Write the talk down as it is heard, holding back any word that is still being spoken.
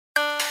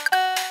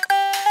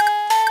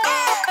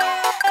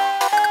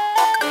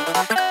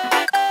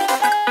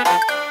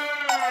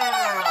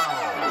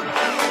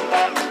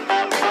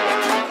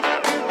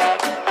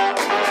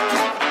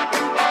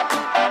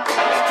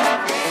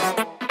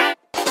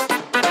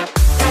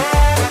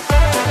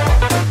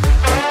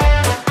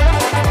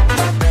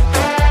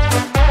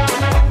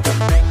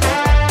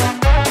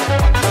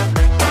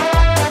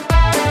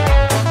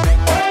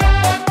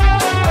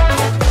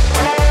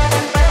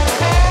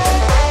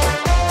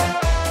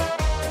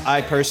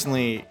I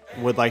personally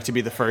would like to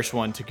be the first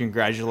one to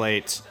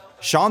congratulate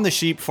Shaun the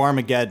Sheep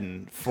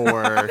Farmageddon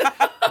for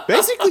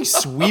basically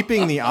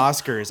sweeping the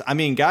Oscars. I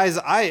mean, guys,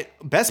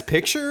 Best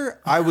Picture,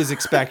 I was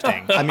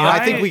expecting. I mean,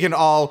 I think we can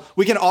all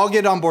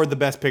get on board the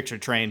Best Picture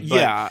train. But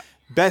yeah.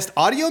 Best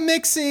audio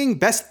mixing,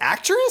 Best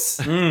Actress?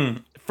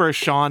 For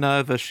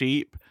Shauna the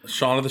Sheep.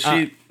 Shaun of the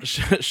Sheep.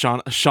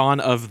 Shaun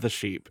of the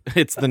Sheep.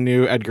 It's the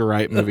new Edgar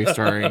Wright movie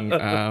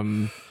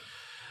starring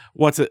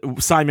what's it?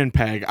 Simon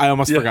Pegg. I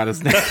almost forgot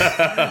his name.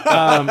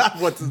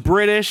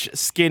 British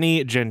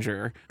skinny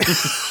ginger.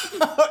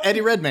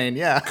 Eddie Redmayne,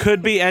 yeah.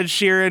 Could be Ed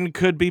Sheeran,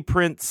 could be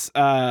Prince.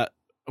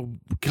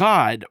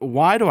 God,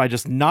 why do I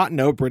just not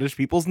know British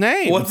people's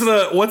names?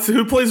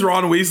 Who plays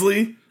Ron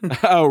Weasley?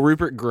 Oh,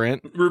 Rupert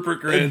Grint.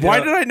 Rupert Grint. Why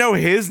did I know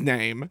his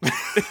name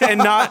and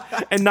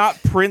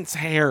not Prince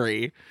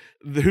Harry,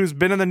 who's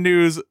been in the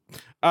news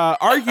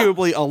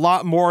arguably a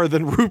lot more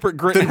than Rupert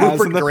Grint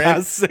has in the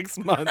past 6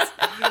 months?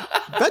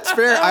 That's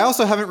fair. I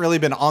also haven't really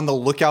been on the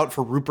lookout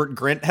for Rupert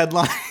Grint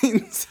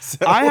headlines.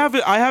 So. I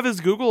have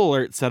his Google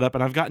alert set up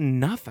and I've gotten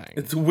nothing.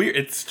 It's weird.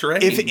 It's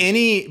strange. If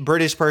any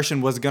British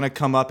person was going to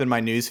come up in my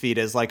newsfeed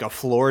as like a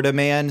Florida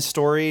man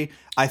story,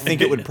 I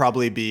think it would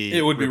probably be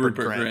Rupert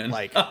Grint.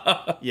 Like,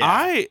 yeah.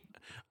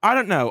 I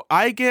don't know.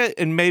 I get,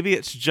 and maybe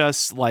it's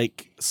just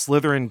like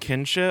Slytherin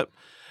kinship,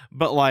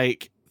 but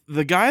like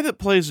the guy that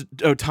plays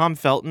Tom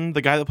Felton,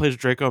 the guy that plays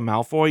Draco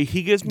Malfoy,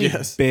 he gives me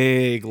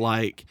big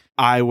like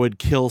I would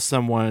kill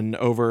someone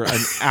over an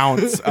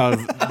ounce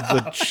of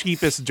the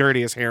cheapest,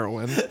 dirtiest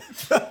heroin.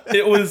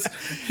 He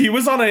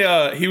was on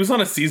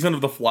a season of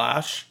The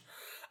Flash,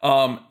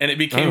 and it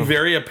became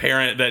very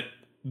apparent that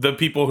the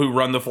people who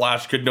run The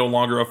Flash could no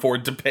longer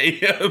afford to pay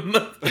him.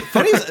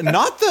 Funny is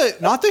not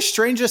the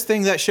strangest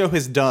thing that show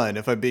has done,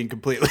 if I'm being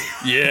completely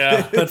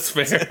Yeah, that's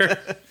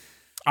fair.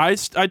 I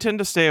tend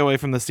to stay away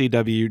from the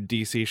CW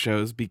DC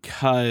shows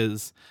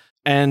because,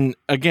 and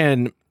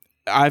again,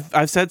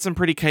 I've said some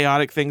pretty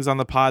chaotic things on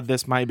the pod.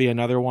 This might be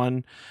another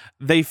one.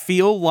 They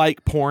feel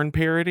like porn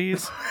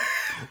parodies.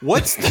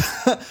 What's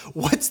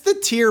the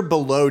tier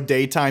below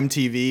daytime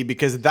TV?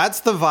 Because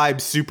that's the vibe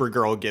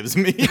Supergirl gives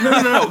me.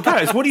 No,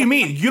 guys, what do you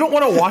mean? You don't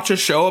want to watch a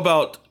show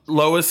about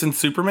Lois and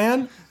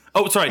Superman?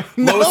 Oh, sorry,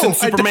 Lois and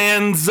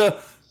Superman's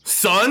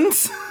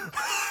sons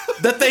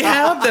that they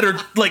have that are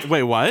like.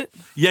 Wait, what?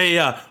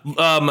 Yeah.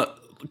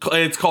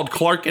 It's called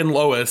Clark and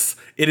Lois.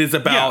 It is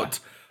about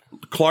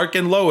Clark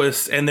and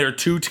Lois and their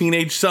two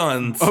teenage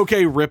sons.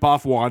 Okay, rip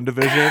off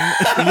WandaVision.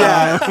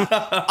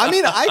 Yeah. I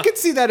mean, I could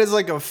see that as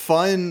like a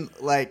fun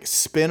like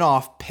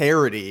spin-off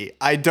parody.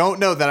 I don't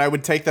know that I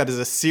would take that as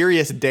a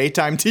serious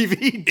daytime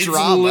TV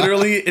drama.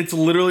 It's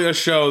literally a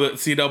show that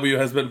CW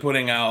has been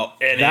putting out,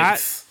 and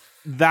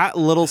that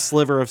little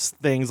sliver of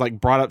things like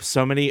brought up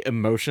so many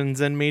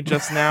emotions in me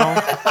just now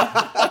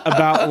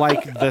about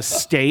like the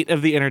state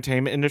of the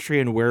entertainment industry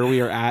and where we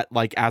are at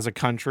like as a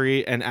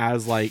country and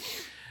as like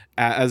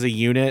as a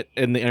unit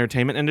in the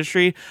entertainment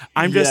industry.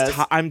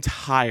 I'm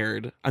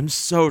tired. I'm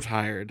so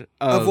tired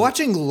of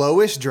watching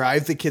Lois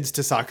drive the kids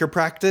to soccer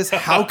practice.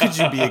 How could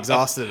you be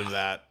exhausted of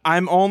that?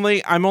 I'm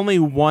only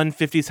one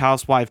 50s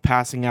housewife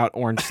passing out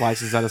orange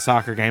slices at a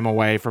soccer game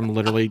away from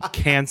literally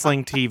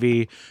canceling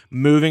TV,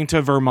 moving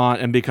to Vermont,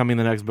 and becoming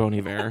the next Bon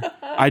Iver.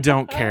 I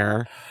don't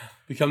care.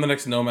 Become the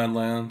next Nomad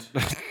Land.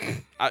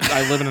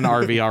 I live in an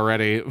RV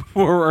already.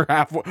 We're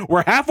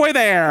halfway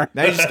there.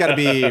 Now you just got to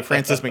be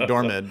Frances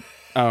McDormand.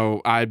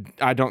 Oh, I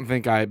don't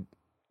think I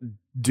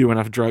do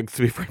enough drugs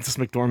to be Frances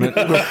McDormand.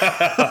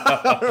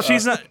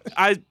 She's not.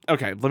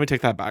 Okay, let me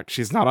take that back.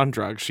 She's not on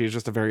drugs. She's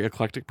just a very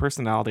eclectic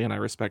personality, and I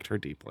respect her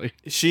deeply.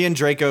 She and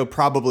Draco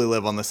probably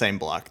live on the same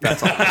block.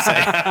 That's all I'm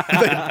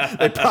saying.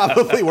 they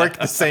probably work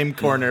the same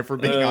corner, for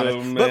being honest.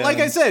 Man. But like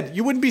I said,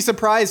 you wouldn't be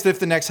surprised if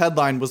the next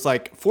headline was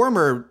like,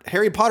 former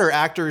Harry Potter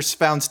actors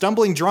found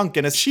stumbling drunk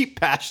in a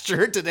sheep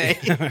pasture today.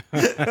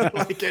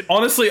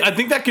 Honestly, I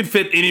think that could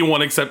fit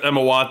anyone except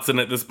Emma Watson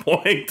at this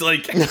point.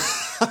 Like,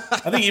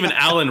 I think even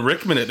Alan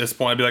Rickman at this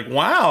point, I'd be like,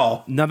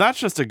 wow. No, that's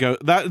just a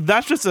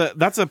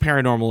that's a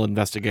paranormal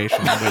investigation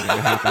waiting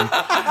to happen.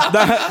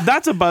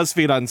 That's a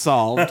BuzzFeed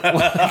Unsolved.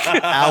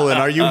 Alan,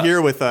 are you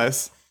here with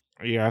us?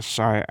 Yes,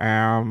 I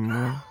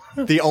am.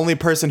 The only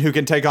person who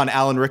can take on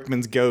Alan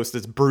Rickman's ghost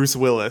is Bruce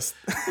Willis.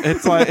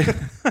 It's like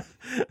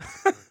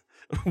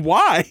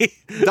why?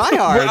 Die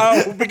Hard.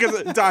 Oh,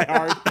 because Die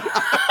Hard.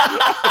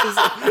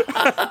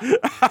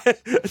 I'm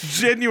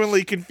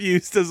genuinely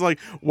confused as like,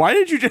 why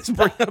did you just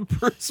bring up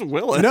Bruce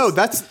Willis? No,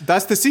 that's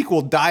the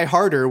sequel, Die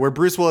Harder, where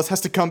Bruce Willis has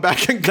to come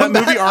back and come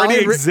that movie back.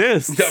 already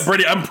exists. Yeah,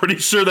 I'm pretty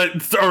sure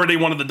that's already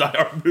one of the Die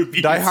Hard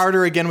movies. Die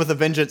Harder Again with a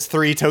Vengeance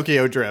 3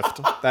 Tokyo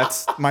Drift.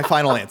 That's my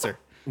final answer.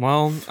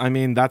 Well, I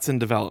mean, that's in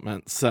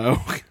development, so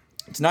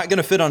it's not going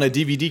to fit on a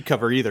DVD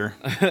cover either.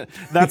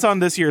 That's on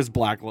this year's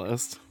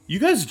Blacklist. You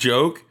guys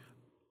joke.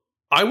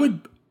 I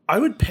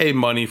would pay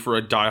money for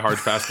a Die Hard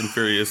Fast and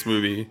Furious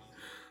movie.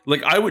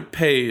 Like, I would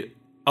pay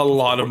a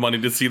lot of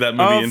money to see that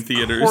movie in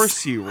theaters. Of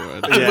course you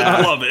would. I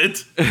would love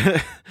it.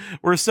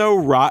 We're so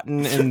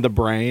rotten in the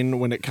brain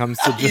when it comes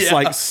to just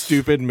like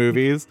stupid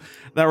movies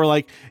that we're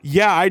like,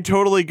 yeah, I'd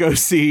totally go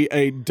see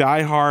a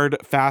Die Hard,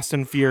 Fast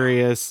and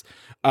Furious.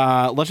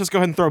 Let's just go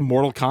ahead and throw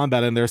Mortal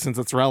Kombat in there since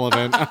it's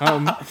relevant.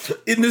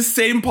 In the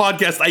same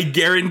podcast, I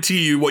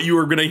guarantee you what you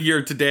are going to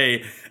hear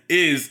today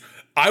is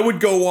I would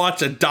go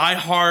watch a Die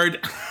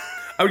Hard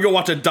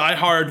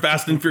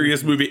Fast and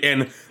Furious movie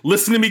and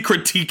listen to me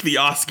critique the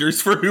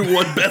Oscars for who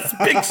won Best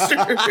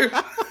Picture.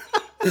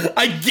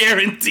 I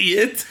guarantee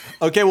it.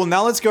 Okay, well,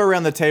 now let's go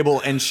around the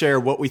table and share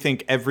what we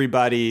think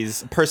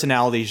everybody's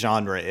personality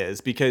genre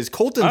is, because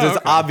Colton's is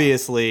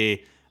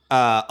obviously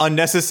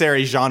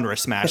unnecessary genre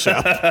smash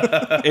up.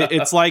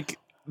 It's like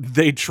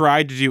they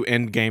tried to do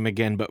Endgame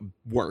again, but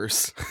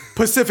worse.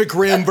 Pacific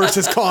Rim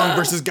versus Kong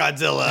versus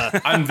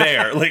Godzilla. I'm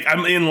there. Like,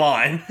 I'm in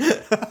line.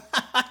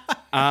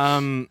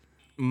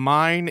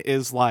 Mine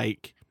is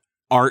like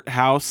art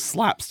house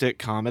slapstick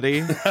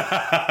comedy.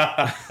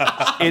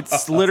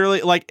 It's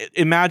literally like,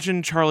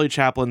 imagine Charlie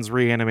Chaplin's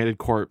Reanimated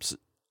Corpse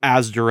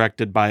as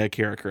directed by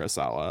Akira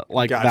Kurosawa.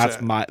 Like,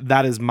 Gotcha.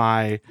 that is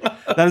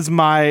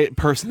my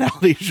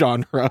personality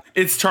genre.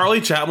 It's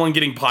Charlie Chaplin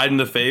getting pied in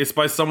the face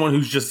by someone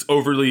who's just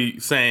overly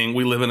saying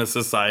we live in a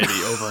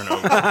society over and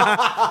over.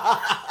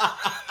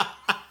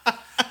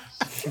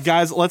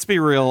 Guys, let's be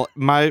real.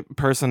 My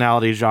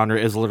personality genre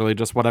is literally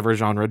just whatever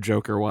genre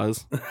Joker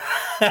was.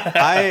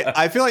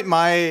 I feel like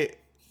my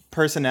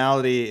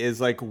personality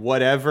is like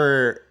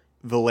whatever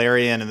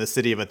Valerian and the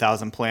City of a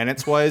Thousand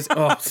Planets was.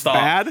 Oh, stop.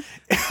 Bad?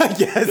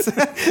 Yes.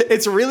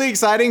 It's really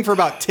exciting for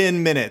about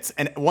 10 minutes.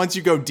 And once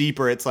you go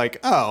deeper, it's like,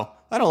 oh,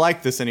 I don't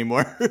like this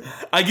anymore.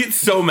 I get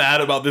so mad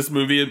about this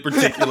movie in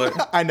particular.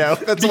 I know.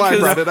 That's why I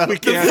brought it up. The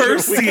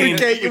first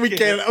scene. We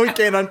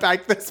can't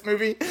unpack this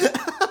movie.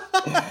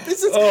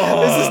 This is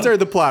Stir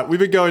the Plot. We've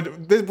been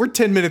going. We're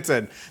 10 minutes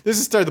in. This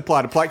is Stir the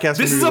Plot, a podcast.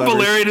 This is a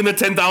Valerian and the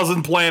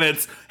 10,000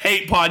 Planets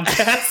hate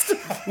podcast.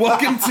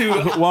 Welcome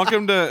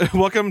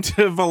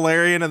to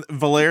Valerian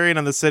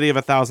and the City of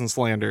a Thousand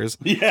Slanders.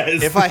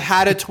 Yes. If I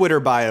had a Twitter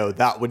bio,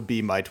 that would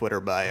be my Twitter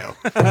bio.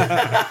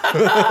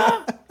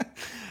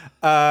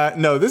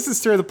 No, this is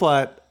Stir the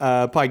Plot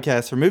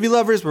podcast for movie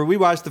lovers, where we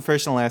watch the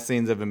first and last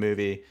scenes of a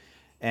movie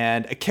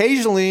and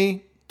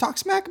occasionally talk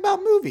smack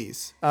about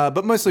movies,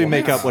 but mostly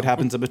make up what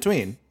happens in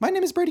between. My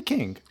name is Brady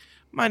King.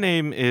 My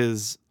name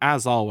is,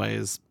 as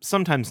always,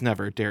 sometimes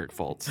never, Derek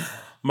Foltz.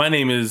 My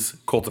name is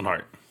Colton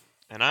Hart.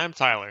 And I'm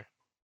Tyler.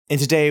 And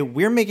today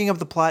we're making up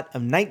the plot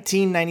of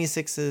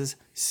 1996's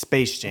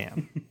Space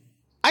Jam.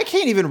 I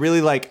can't even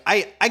really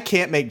I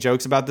can't make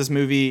jokes about this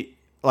movie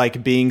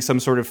like being some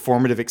sort of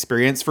formative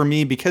experience for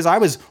me because I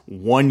was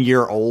 1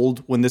 year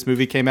old when this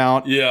movie came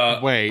out.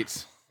 Yeah.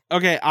 Wait.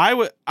 Okay,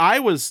 I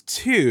was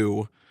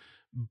 2,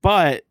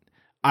 but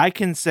I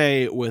can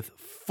say with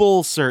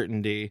full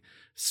certainty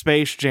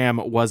Space Jam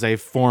was a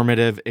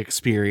formative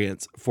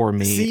experience for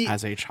me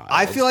as a child.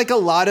 I feel like a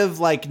lot of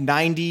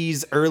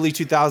 90s, early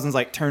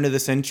 2000s, turn of the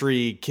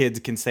century kids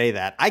can say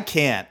that. I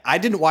can't. I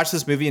didn't watch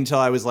this movie until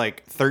I was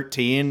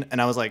 13,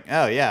 and I was like,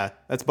 oh yeah,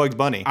 that's Bugs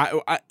Bunny.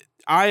 I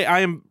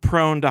am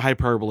prone to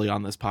hyperbole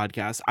on this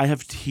podcast. I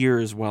have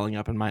tears welling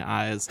up in my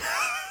eyes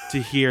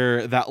to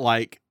hear that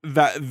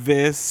that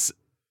this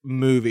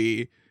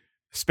movie,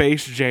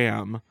 Space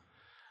Jam,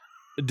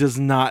 does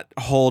not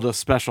hold a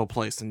special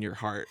place in your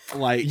heart.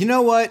 You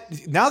know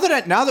what? Now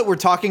that we're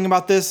talking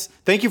about this,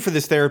 thank you for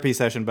this therapy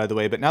session, by the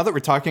way. But now that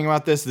we're talking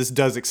about this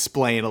does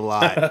explain a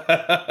lot.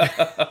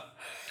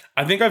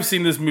 I think I've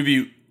seen this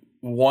movie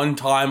one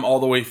time all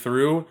the way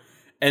through,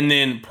 and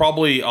then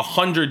probably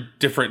 100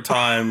 different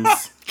times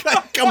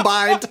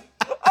combined.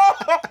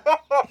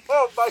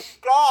 Oh my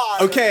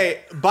god.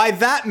 Okay, by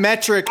that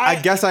metric, I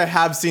guess I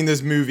have seen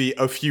this movie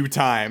a few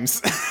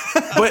times.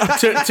 But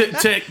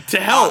to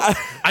help,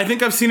 I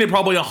think I've seen it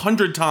probably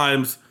 100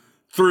 times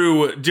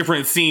through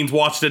different scenes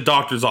watched at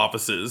doctor's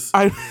offices.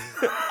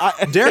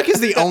 Derek is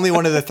the only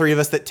one of the three of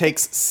us that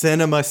takes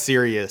cinema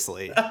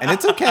seriously, and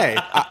it's okay.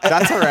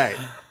 That's all right.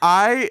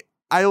 I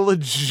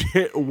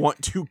legit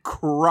want to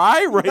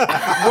cry right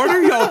now. What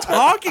are y'all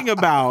talking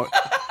about?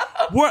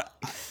 What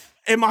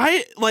am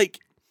I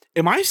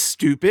Am I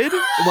stupid?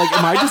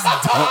 Am I just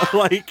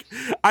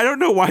dumb? I don't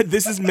know why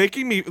this is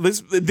making me.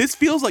 This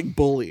feels like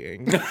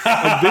bullying. This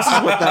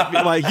is what that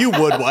feels like. You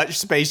would watch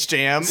Space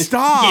Jam.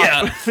 Stop.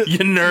 Yeah, you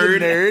nerd. You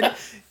nerd.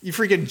 You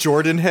freaking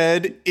Jordan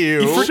head.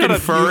 Ew. You freaking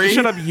furry.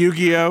 Shut up,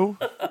 Yu-Gi-Oh.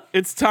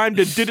 It's time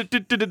to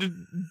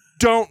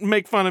don't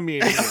make fun of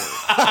me anymore.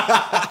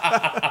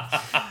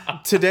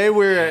 Today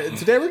we're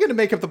gonna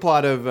make up the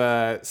plot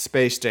of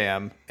Space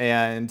Jam,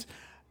 and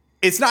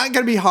it's not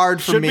going to be hard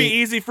for me. Should be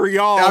easy for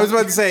y'all. I was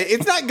about to say,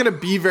 it's not going to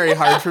be very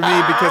hard for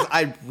me because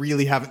I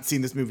really haven't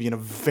seen this movie in a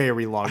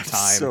very long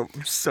time.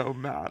 I'm so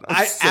mad.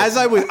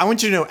 I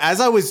want you to know, as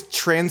I was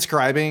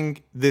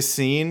transcribing this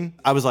scene,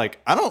 I was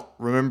like, I don't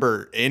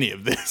remember any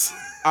of this.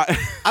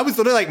 I was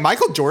literally like,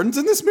 Michael Jordan's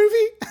in this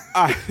movie?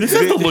 Is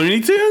that the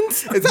Looney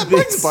Tunes? Is that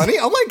Bugs Bunny?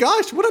 Oh my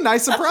gosh, what a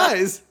nice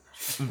surprise.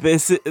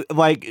 this,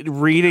 like,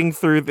 reading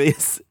through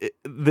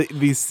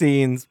these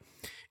scenes,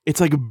 it's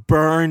like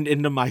burned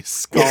into my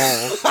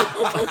skull,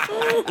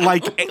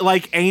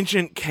 like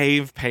ancient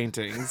cave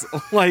paintings.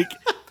 Like,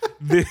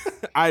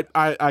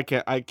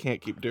 I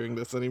can't keep doing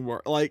this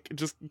anymore. Like,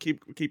 just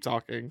keep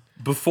talking.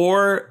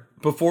 Before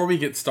we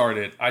get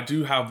started, I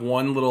do have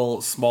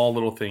one small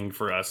little thing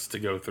for us to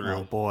go through.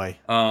 Oh boy,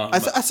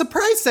 a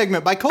surprise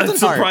segment by Colton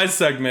Hart. Surprise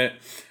segment.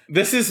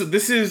 This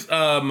is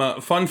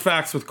fun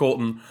facts with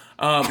Colton.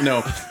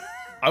 No,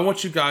 I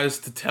want you guys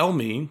to tell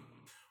me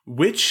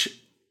which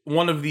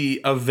one of the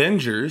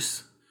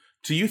Avengers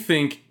do you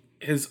think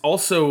is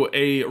also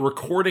a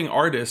recording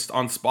artist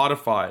on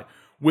Spotify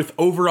with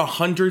over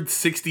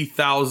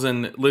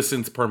 160,000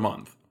 listens per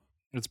month?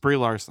 It's Brie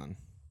Larson.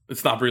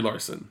 It's not Brie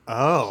Larson.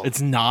 Oh,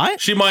 It's not?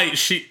 She might.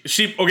 She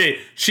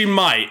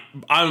might.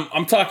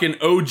 I'm talking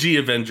OG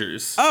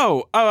Avengers.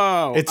 Oh.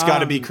 it's got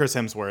to be Chris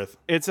Hemsworth.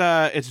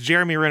 It's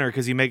Jeremy Renner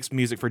because he makes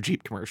music for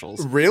Jeep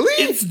commercials. Really?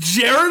 It's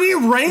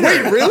Jeremy Renner.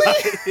 Wait,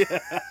 really?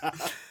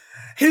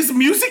 His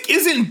music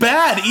isn't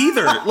bad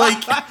either.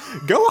 Like,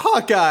 Go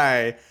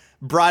Hawkeye,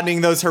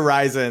 broadening those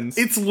horizons.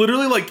 it's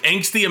literally like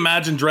angsty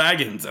Imagine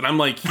Dragons, and I'm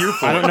like here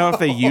for I it. don't know if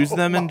they use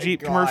them in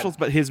Jeep God. commercials,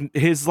 but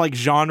his like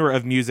genre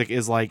of music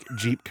is like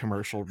Jeep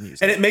commercial music.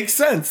 And it makes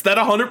sense. That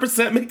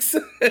 100% makes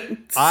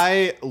sense.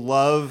 I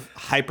love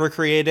hyper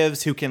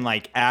creatives who can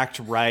like act,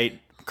 write,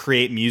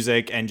 create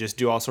music, and just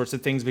do all sorts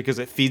of things because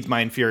it feeds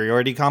my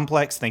inferiority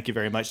complex. Thank you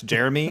very much,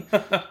 Jeremy.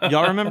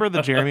 Y'all remember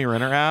the Jeremy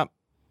Renner app?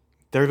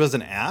 There was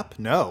an app?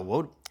 No.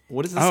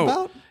 What is this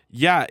about?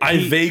 Yeah, I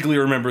vaguely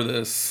remember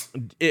this.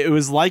 it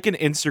was like an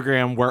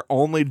Instagram where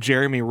only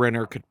Jeremy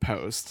Renner could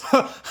post.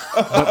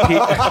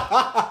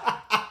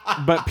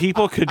 But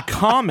people could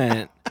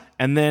comment,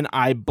 and then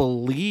I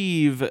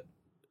believe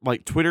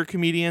like Twitter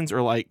comedians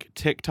or like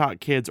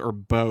TikTok kids or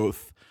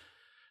both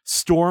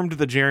stormed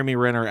the Jeremy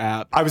Renner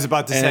app. I was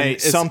about to say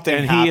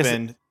something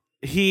happened.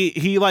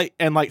 He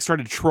like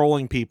started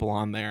trolling people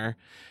on there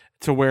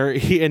to where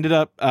he ended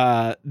up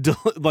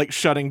like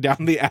shutting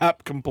down the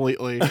app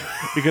completely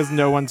because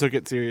no one took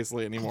it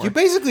seriously anymore. You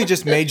basically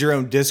just made your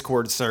own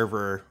Discord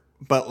server,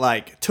 but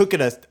like took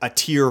it a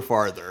tier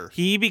farther.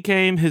 He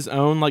became his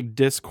own like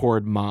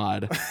Discord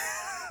mod.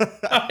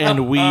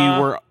 And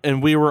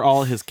we were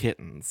all his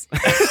kittens.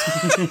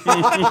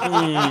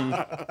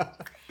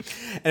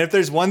 And if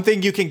there's one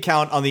thing you can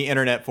count on the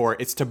internet for,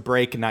 it's to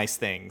break nice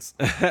things.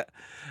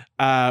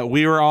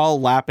 We were all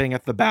lapping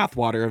at the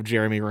bathwater of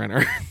Jeremy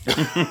Renner.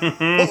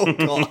 Oh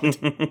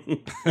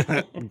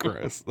God.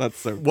 Gross. That's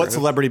so gross. What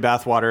celebrity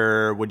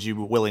bathwater would you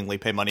willingly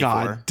pay money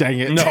God for? dang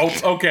it. No,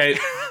 okay.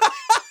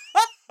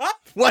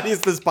 What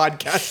is this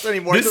podcast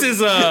anymore? This is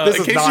this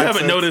in is case you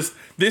haven't nonsense. noticed,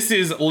 this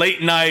is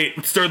late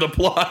night stir the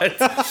plot.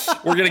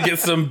 We're gonna get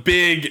some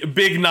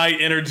big night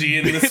energy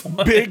in this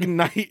one. Big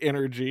night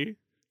energy.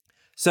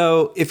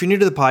 So, if you're new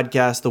to the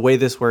podcast, the way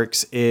this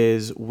works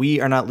is we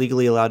are not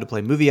legally allowed to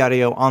play movie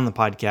audio on the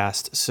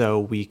podcast, so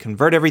we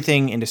convert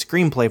everything into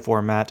screenplay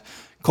format.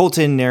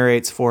 Colton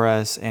narrates for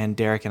us, and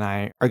Derek and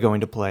I are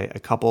going to play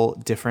a couple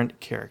different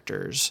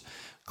characters.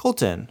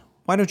 Colton,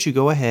 why don't you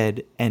go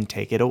ahead and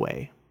take it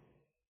away?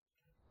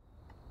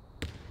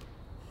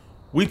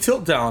 We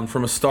tilt down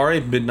from a starry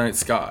midnight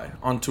sky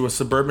onto a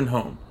suburban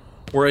home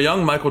where a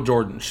young Michael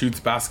Jordan shoots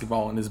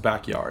basketball in his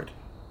backyard.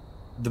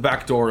 The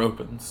back door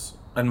opens,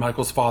 and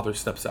Michael's father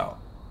steps out.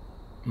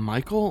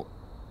 Michael,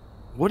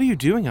 what are you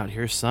doing out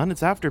here, son?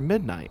 It's after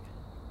midnight.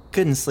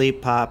 Couldn't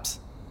sleep, Pops.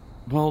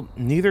 Well,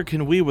 neither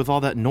can we with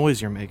all that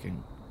noise you're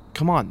making.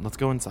 Come on, let's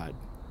go inside.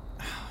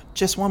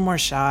 Just one more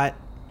shot.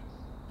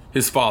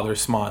 His father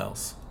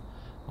smiles.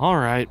 All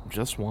right,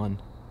 just one.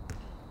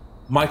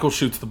 Michael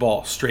shoots the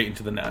ball straight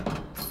into the net.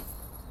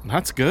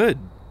 That's good.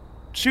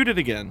 Shoot it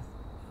again.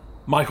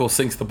 Michael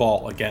sinks the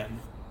ball again.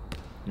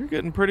 You're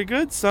getting pretty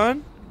good,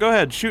 son. Go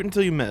ahead, shoot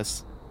until you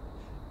miss.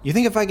 You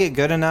think if I get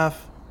good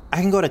enough, I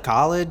can go to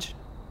college?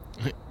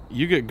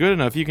 You get good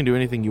enough, you can do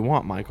anything you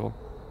want, Michael.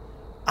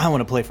 I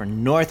want to play for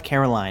North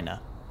Carolina.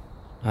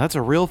 That's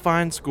a real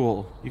fine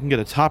school. You can get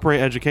a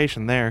top-rate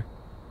education there.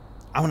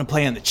 I want to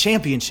play on the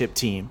championship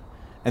team.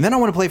 And then I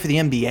want to play for the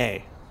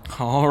NBA.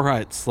 All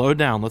right, slow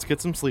down. Let's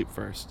get some sleep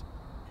first.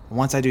 And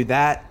once I do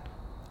that,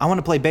 I want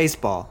to play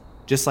baseball,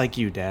 just like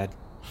you, Dad.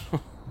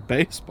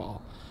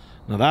 Baseball.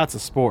 Now that's a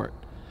sport.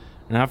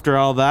 And after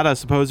all that, I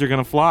suppose you're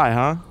going to fly,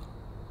 huh?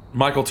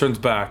 Michael turns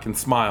back and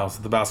smiles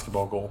at the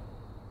basketball goal.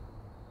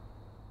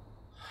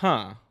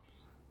 Huh.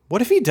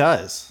 What if he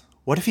does?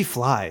 What if he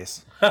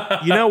flies?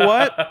 You know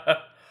what?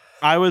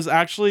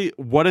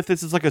 What if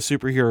this is like a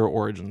superhero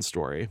origin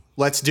story?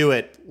 Let's do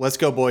it. Let's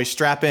go, boys.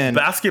 Strap in.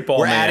 Basketball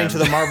We're man. adding to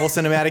the Marvel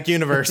Cinematic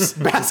Universe.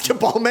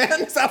 Basketball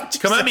man? Is that what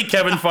you Come said? at me,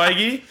 Kevin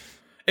Feige.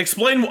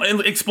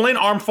 Explain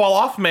arm fall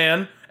off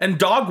man and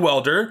dog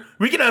welder.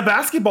 We can have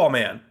basketball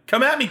man.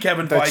 Come at me,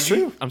 Kevin That's Feige.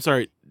 true. I'm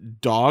sorry,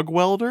 dog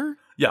welder?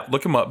 Yeah,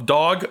 look him up.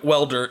 Dog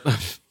welder.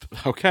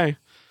 Okay.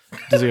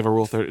 Does he have a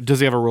rule 30?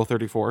 Does he have a rule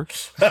 34?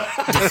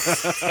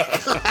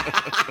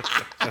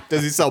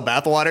 Does he sell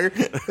bathwater?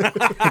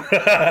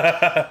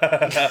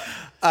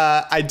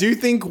 I do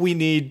think we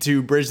need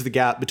to bridge the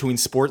gap between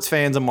sports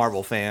fans and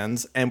Marvel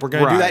fans, and we're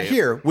going to do that Right.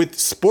 here with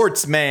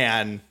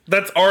Sportsman.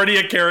 That's already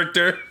a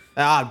character.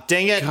 Ah,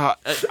 dang it.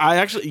 I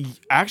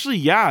actually,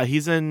 yeah,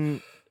 he's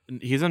in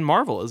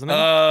Marvel, isn't he?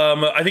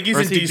 I think he's Or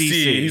in is he DC.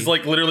 DC? He's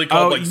like literally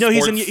called like no,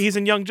 sports. he's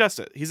in Young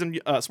Justice. He's in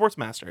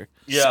Sportsmaster.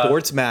 Yeah.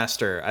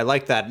 Sportsmaster. I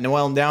like that.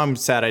 Well, now I'm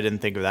sad I didn't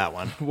think of that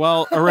one.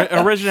 Well,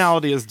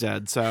 originality is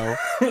dead, so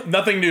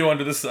Nothing new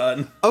under the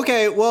sun.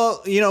 Okay,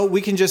 well,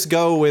 we can just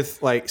go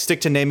with,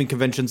 stick to naming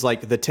conventions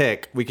like The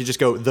Tick. We could just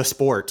go The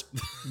Sport.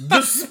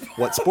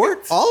 What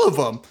sport? All of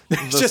them.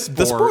 It's just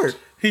The Sport. Sport.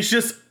 He's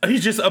just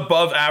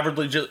above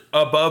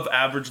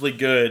averagely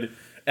good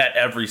at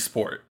every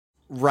sport.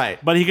 Right.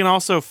 but he can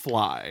also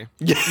fly.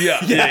 Yeah.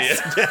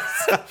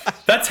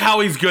 That's how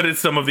he's good at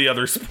some of the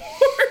other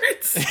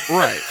sports.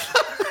 Right.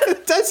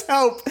 That's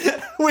how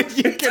when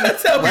you can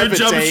That's how your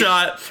jump levitate.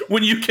 shot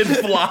when you can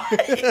fly.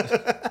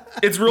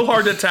 It's real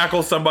hard to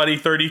tackle somebody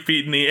 30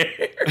 feet in the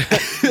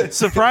air.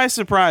 Surprise,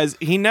 surprise.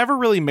 He never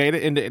really made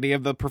it into any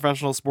of the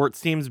professional sports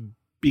teams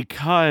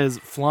because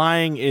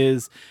flying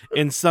is,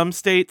 in some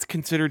states,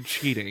 considered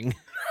cheating.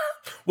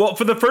 Well,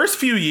 for the first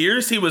few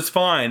years, he was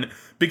fine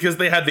because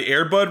they had the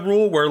Airbud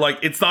rule where,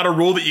 it's not a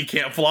rule that you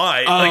can't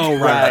fly.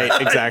 Right,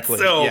 exactly.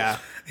 So yeah.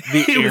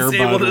 The he was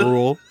able Airbud to-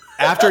 rule.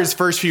 After his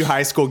first few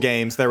high school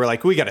games, they were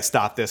like, we got to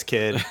stop this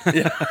kid.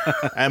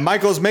 And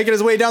Michael's making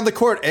his way down the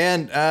court,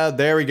 and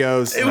there he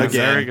goes was-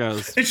 There he again.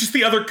 goes. It's just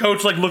the other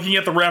coach, looking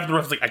at the ref, and the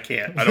ref's like, I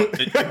can't.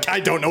 I I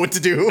don't know what to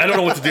do. don't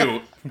know what to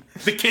do.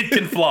 The kid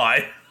can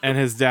fly. And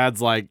his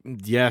dad's like,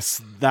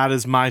 yes, that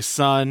is my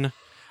son.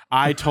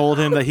 I told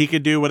him that he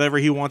could do whatever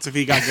he wants if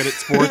he got good at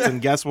sports.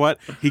 And guess what?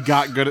 He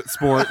got good at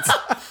sports.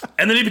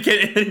 And then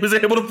he was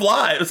able to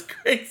fly. It was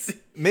crazy.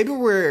 Maybe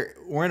we're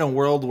in a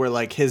world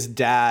where his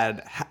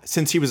dad,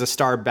 since he was a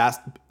star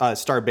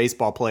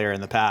baseball player in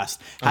the past,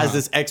 has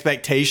this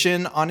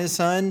expectation on his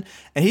son,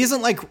 and he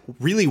doesn't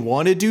really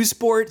want to do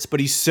sports, but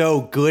he's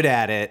so good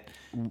at it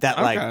that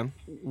Okay.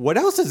 what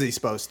else is he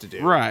supposed to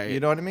do? Right. You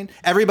know what I mean?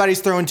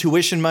 Everybody's throwing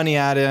tuition money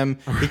at him.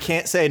 He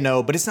can't say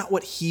no, but it's not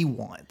what he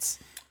wants.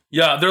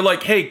 Yeah, they're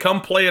like, hey,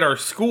 come play at our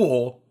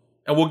school,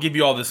 and we'll give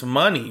you all this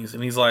monies.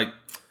 And he's like,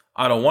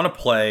 I don't want to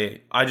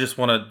play. I just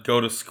want to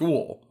go to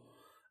school.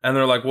 And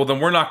they're like, well,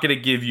 then we're not going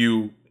to give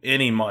you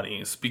any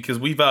monies because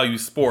we value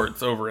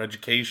sports over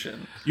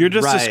education. You're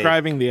just Right.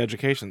 describing the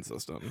education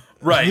system.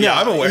 Right, yeah,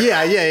 I'm aware.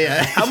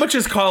 Yeah. How much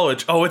is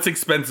college? Oh, it's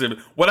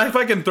expensive. What if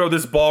I can throw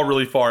this ball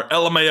really far?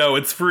 LMAO,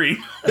 it's free.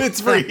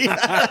 It's free.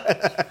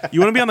 You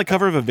want to be on the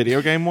cover of a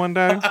video game one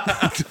day?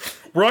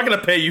 We're not going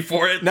to pay you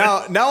for it.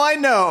 Now I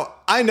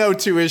know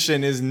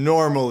tuition is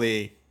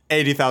normally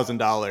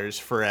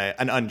 $80,000 for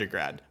an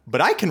undergrad, but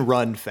I can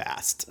run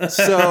fast.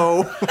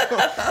 So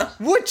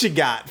what you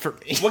got for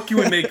me? What can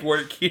we make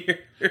work here?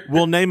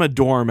 We'll name a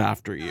dorm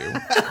after you.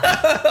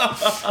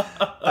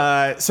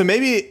 So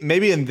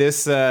maybe in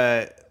this,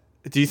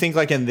 do you think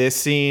in this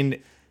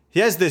scene, he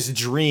has this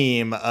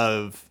dream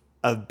of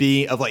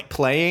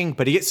playing,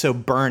 but he gets so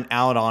burnt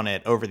out on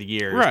it over the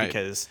years Right.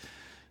 because,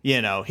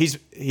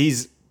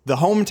 he's the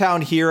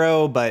hometown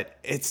hero, but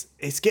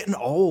it's getting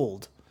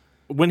old.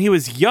 When he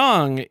was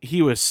young,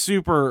 he was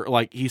super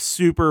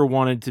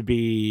wanted to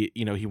be,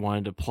 he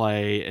wanted to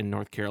play in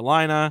North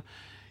Carolina.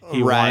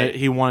 Right.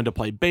 He wanted to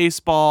play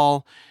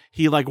baseball.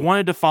 He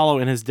wanted to follow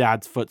in his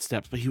dad's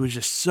footsteps, but he was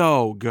just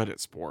so good at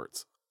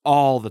sports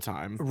all the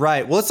time.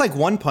 Right. Well, it's like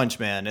One Punch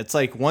Man. It's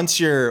like once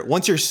you're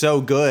so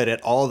good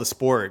at all the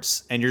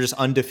sports and you're just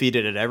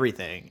undefeated at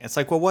everything, it's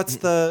like, well, what's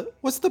the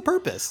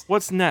purpose?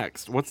 What's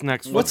next? What's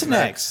next?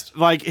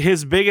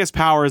 His biggest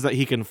power is that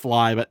he can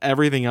fly, but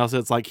everything else,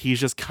 it's he's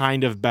just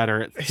kind of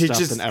better at stuff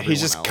than everyone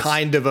He's just else.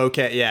 kind of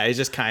okay. Yeah, he's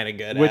just kind of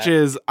good. Which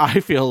is,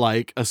 I feel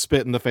like, a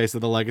spit in the face of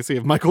the legacy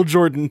of Michael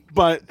Jordan.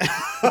 But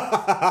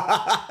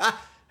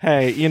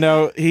hey,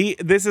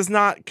 this is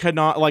not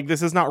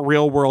this is not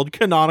real world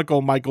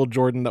canonical Michael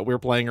Jordan that we're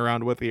playing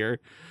around with here.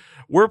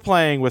 We're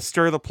playing with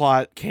Stir the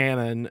Plot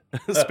canon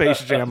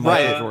Space Jam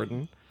Michael Right.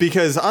 Jordan.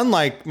 Because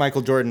unlike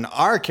Michael Jordan,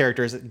 our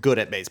character is good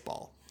at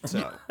baseball.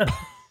 So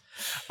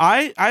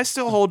I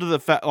still hold to the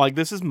fact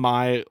this is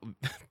my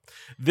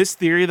this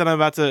theory that I'm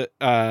about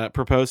to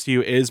propose to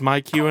you is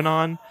my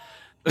QAnon.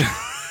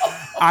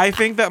 I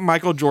think that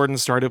Michael Jordan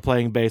started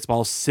playing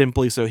baseball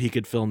simply so he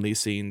could film these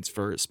scenes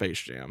for Space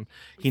Jam.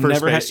 He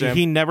never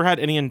had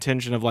any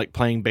intention of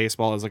playing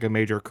baseball as a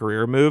major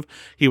career move.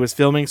 He was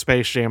filming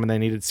Space Jam and they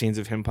needed scenes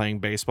of him playing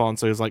baseball, and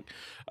so he was like,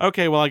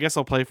 okay, well, I guess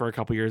I'll play for a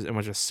couple years, and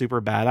was just super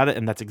bad at it,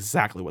 and that's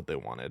exactly what they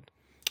wanted.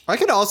 I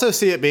could also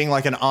see it being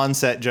an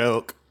on-set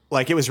joke.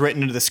 It was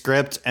written into the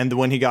script, and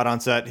when he got on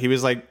set, he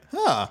was like,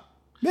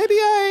 maybe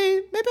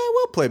I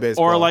will play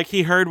baseball. Or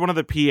he heard one of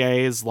the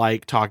PAs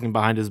talking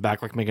behind his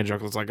back, making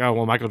jokes. It's oh,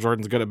 well, Michael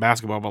Jordan's good at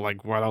basketball, but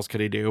what else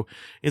could he do?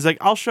 He's like,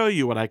 I'll show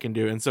you what I can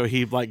do. And so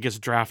he gets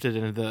drafted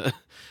into the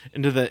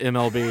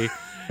MLB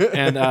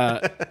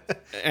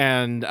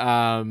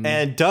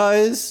and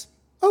does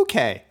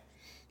okay.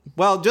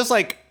 Well, just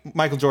like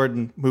Michael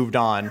Jordan moved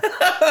on.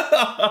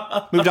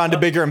 Moved on to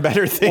bigger and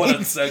better things. What a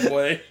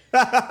segue.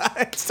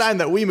 It's time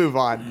that we move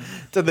on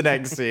to the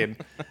next scene.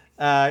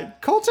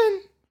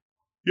 Colton?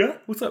 Yeah,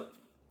 what's up?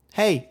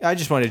 Hey, I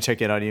just wanted to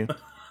check in on you.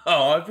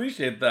 Oh, I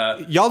appreciate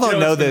that. Y'all don't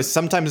know it's been- this.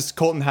 Sometimes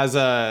Colton has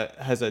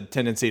a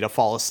tendency to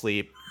fall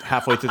asleep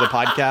halfway through the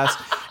podcast,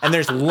 and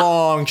there's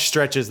long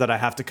stretches that I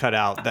have to cut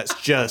out. That's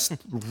just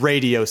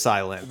radio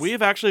silence. We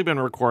have actually been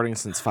recording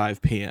since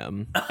 5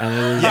 p.m.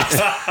 and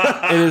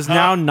it is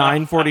now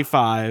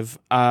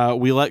 9:45.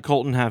 We let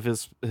Colton have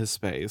his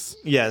space.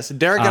 Yes,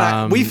 Derek and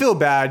I, we feel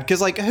bad because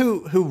like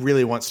who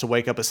really wants to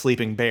wake up a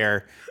sleeping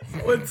bear?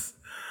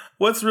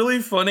 What's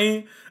really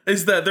funny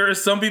is that there are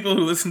some people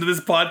who listen to this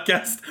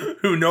podcast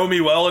who know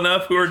me well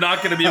enough who are not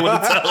going to be able to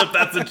tell if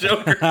that's a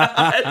joke or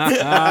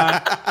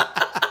not.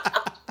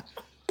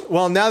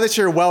 Well, now that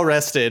you're well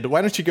rested,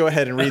 why don't you go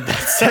ahead and read that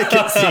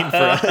second scene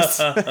for us?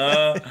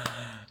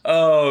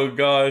 Oh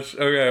gosh.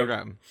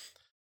 Okay.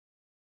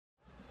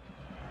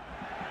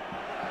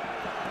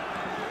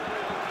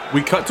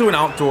 We cut to an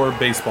outdoor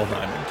baseball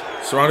diamond,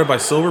 surrounded by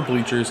silver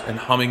bleachers and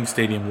humming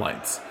stadium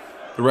lights.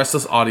 The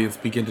restless audience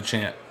begin to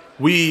chant,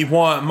 "We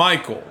want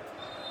Michael."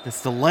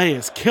 This delay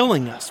is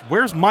killing us.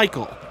 Where's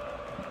Michael?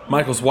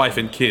 Michael's wife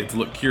and kids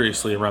look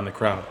curiously around the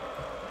crowd.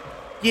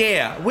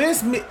 Yeah,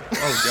 where's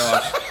Oh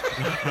gosh.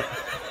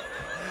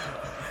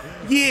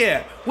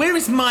 Yeah, where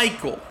is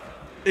Michael?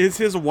 Is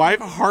his wife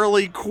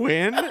Harley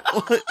Quinn?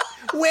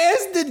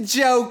 Where's the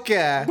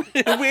Joker?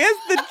 Where's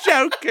the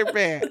Joker,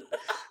 man?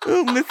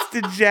 Oh,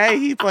 Mr. J,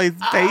 he plays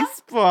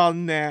baseball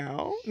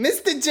now.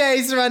 Mr.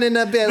 J's running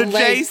a bit The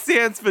late. J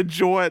stands for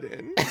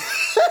Jordan.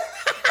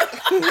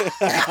 Get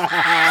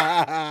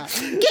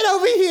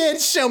over here and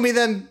show me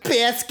them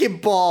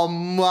basketball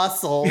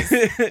muscles.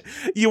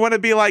 You want to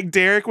be like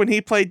Derek when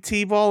he played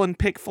T-ball and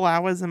pick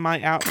flowers in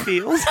my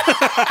outfield?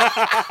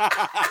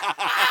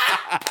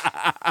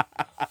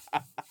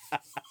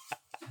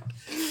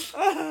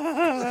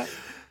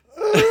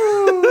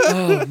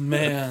 Oh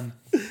man.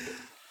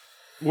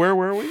 Where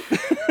were we?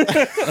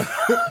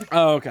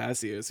 Oh, okay. I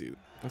see.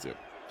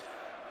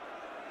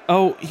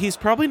 Oh, he's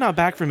probably not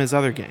back from his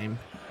other game.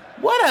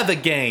 What other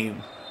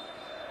game?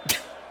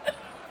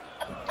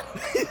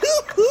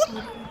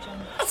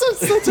 That's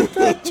such a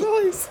bad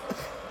choice.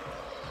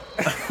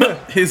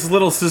 His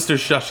little sister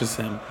shushes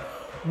him.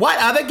 What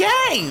other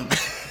game?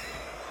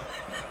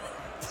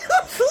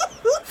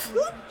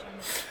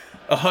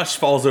 A hush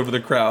falls over the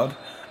crowd.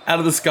 Out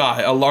of the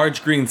sky, a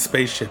large green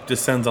spaceship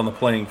descends on the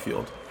playing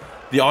field.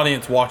 The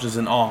audience watches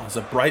in awe as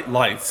a bright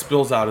light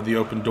spills out of the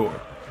open door.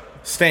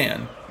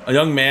 Stan, a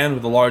young man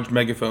with a large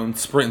megaphone,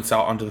 sprints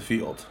out onto the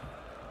field.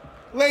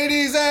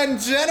 Ladies and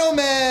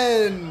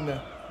gentlemen,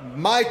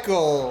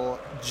 Michael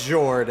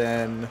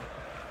Jordan.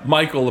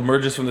 Michael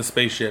emerges from the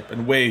spaceship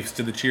and waves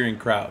to the cheering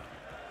crowd.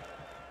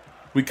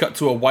 We cut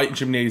to a white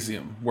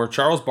gymnasium where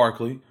Charles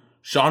Barkley,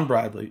 Sean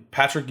Bradley,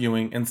 Patrick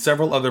Ewing, and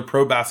several other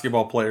pro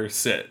basketball players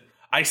sit.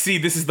 I see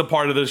this is the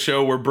part of the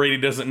show where Brady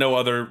doesn't know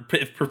other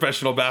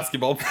professional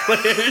basketball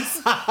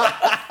players.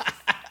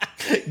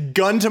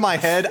 Gun to my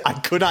head, I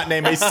could not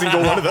name a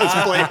single one of those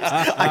players.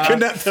 I could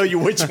not tell you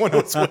which one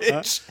was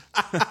which.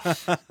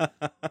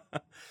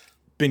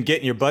 Been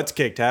getting your butts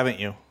kicked, haven't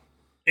you?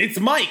 It's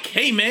Mike.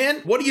 Hey,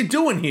 man, what are you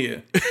doing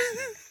here?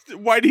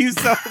 Why do you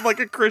sound like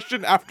a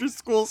Christian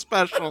after-school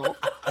special?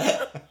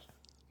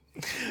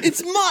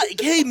 It's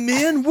Mike. Hey,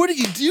 man, what are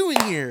you doing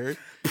here?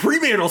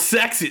 Premarital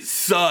sex is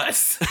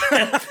sus.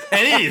 And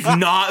it is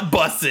not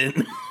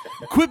bussin'.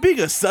 Quit being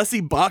a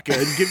sussy baka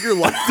and give your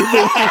life to the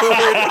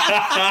Lord.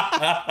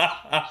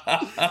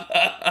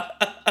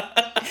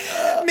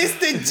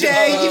 Mr.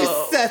 J, you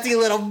sussy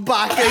little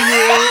baka, you.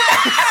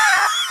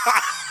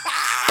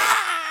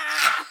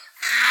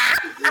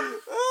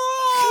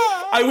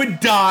 I would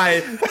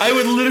die. I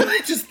would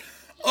literally just...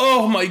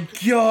 Oh, my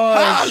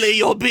God. Harley,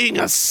 you're being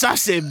a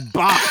sussy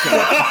baka.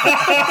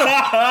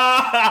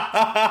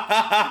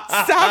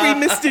 Sorry,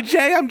 Mr.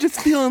 J, I'm just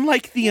feeling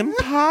like the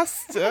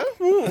imposter.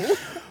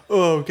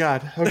 Oh,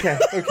 God. Okay.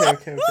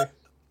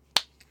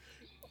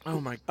 Oh,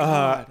 my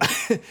God.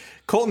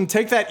 Colton,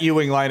 take that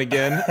Ewing line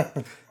again.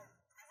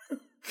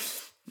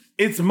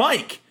 It's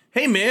Mike.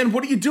 Hey, man,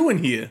 what are you doing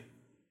here?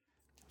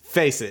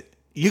 Face it,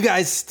 you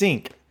guys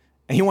stink.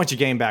 And you want your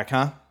game back,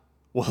 huh?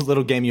 What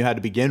little game you had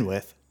to begin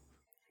with.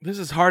 This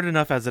is hard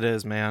enough as it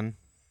is, man.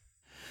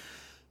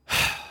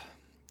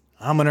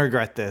 I'm gonna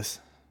regret this.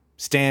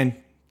 Stan,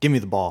 give me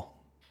the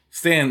ball.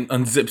 Stan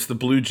unzips the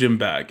blue gym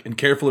bag and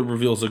carefully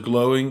reveals a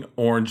glowing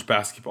orange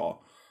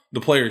basketball.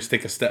 The players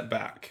take a step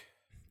back.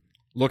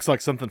 Looks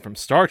like something from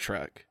Star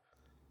Trek.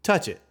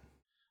 Touch it.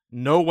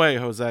 No way,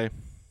 Jose.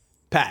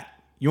 Pat,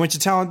 you want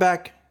your talent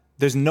back?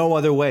 There's no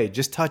other way.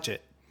 Just touch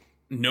it.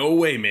 No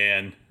way,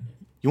 man.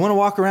 You want to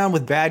walk around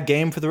with bad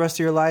game for the rest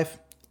of your life?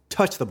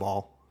 Touch the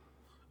ball.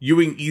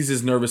 Ewing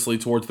eases nervously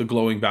towards the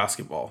glowing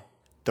basketball.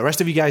 The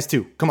rest of you guys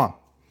too. Come on.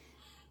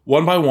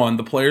 One by one,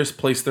 the players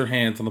place their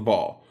hands on the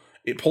ball.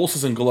 It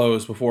pulses and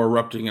glows before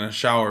erupting in a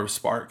shower of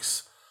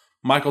sparks.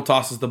 Michael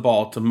tosses the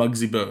ball to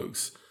Muggsy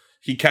Bogues.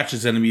 He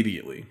catches it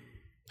immediately.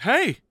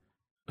 Hey,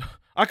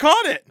 I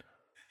caught it.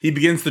 He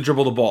begins to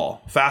dribble the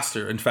ball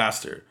faster and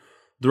faster.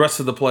 The rest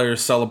of the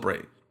players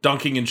celebrate,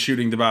 dunking and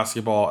shooting the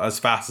basketball as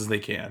fast as they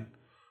can.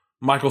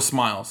 Michael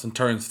smiles and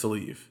turns to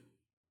leave.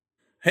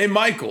 Hey,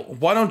 Michael,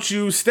 why don't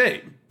you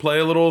stay? Play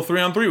a little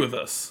 3-on-3 with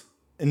us.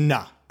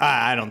 Nah,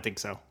 I don't think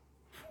so.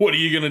 What are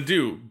you going to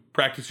do?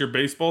 Practice your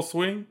baseball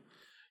swing?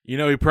 You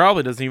know, he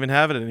probably doesn't even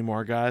have it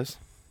anymore, guys.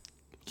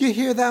 You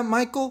hear that,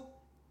 Michael?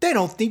 They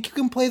don't think you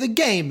can play the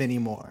game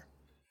anymore.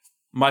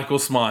 Michael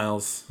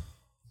smiles.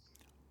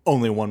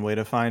 Only one way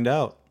to find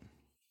out.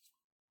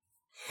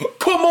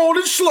 Come on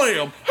and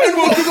slam! And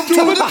welcome to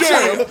the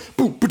jam!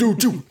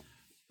 Boop-a-doo-doo.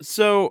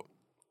 So,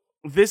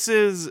 this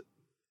is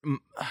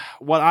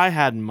what I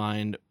had in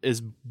mind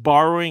is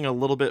borrowing a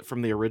little bit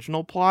from the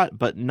original plot,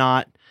 but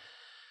not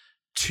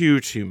too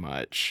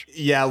much.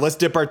 Yeah, let's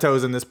dip our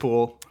toes in this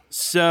pool.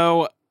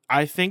 So,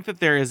 I think that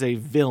there is a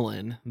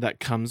villain that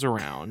comes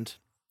around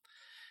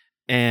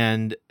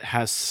and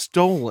has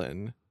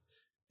stolen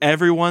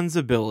everyone's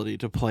ability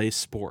to play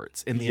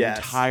sports in the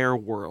entire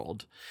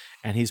world.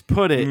 And he's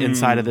put it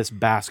inside of this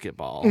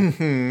basketball.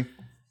 Mm-hmm.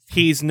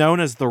 He's known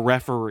as the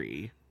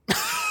referee.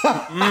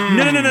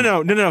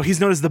 No.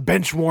 He's known as the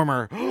bench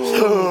warmer.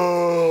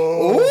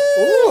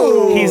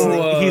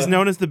 He's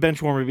known as the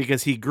bench warmer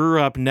because he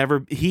grew up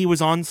he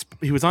was on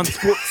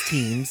sports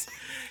teams.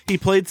 He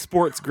played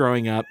sports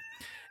growing up,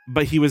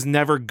 but he was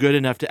never good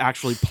enough to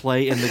actually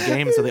play in the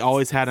game, so they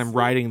always had him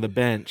riding the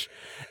bench.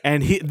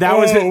 And that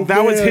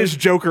was his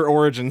Joker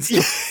origin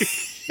story.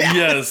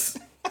 Yes.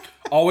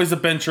 Always a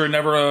bencher,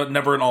 never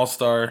an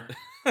all-star.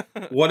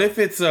 What if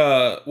it's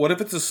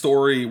a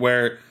story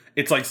where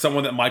it's like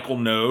someone that Michael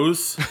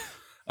knows,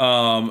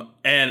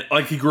 and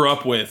like he grew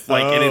up with,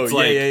 like, and it's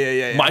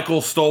like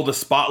Michael stole the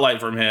spotlight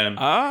from him,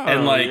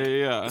 and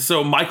like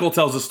so Michael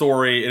tells a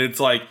story, and it's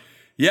like,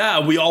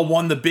 yeah, we all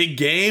won the big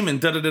game,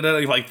 and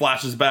he like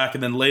flashes back,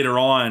 and then later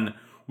on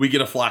we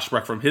get a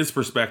flashback from his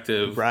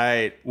perspective,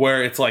 right,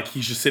 where it's like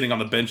he's just sitting on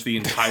the bench the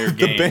entire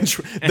game.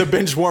 the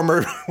bench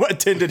warmer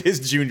attended his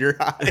junior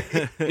high.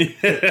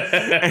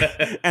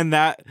 and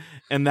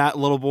that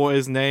little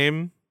boy's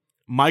name,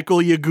 Michael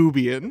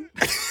Yagubian.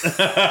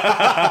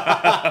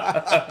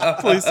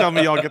 Please tell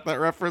me y'all get that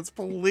reference.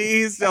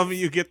 Please tell me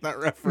you get that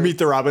reference. Meet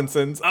the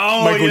Robinsons.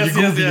 Oh, Michael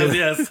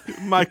yes.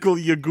 Michael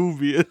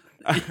Yagubian.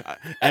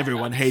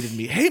 Everyone hated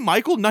me. Hey,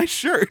 Michael, nice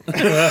shirt.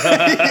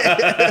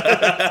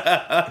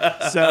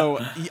 So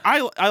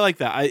I like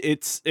that.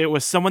 It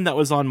was someone that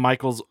was on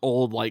Michael's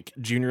old like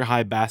junior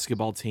high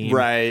basketball team,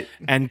 right?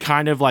 And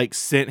kind of like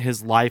sent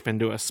his life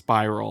into a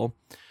spiral,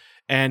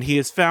 and he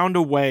has found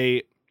a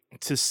way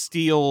to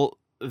steal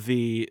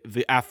the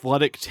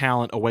athletic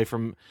talent away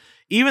from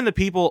even the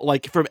people,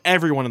 like from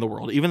everyone in the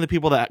world, even the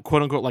people that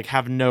quote unquote like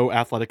have no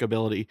athletic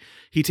ability.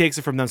 He takes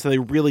it from them, so they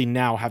really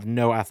now have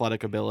no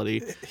athletic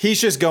ability.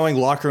 He's just going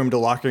locker room to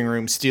locker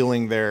room,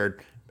 stealing their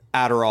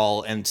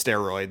Adderall and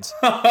steroids.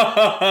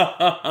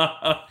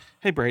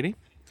 Hey, Brady.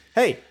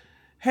 Hey,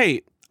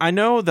 I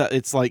know that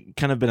it's like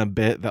kind of been a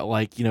bit that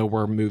like, you know,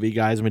 we're movie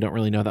guys and we don't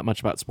really know that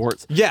much about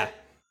sports. Yeah.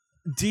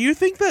 Do you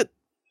think that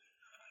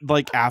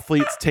like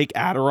athletes take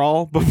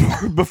Adderall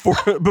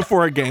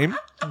before a game?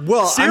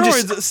 Well,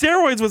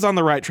 steroids was on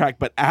the right track,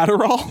 but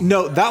Adderall?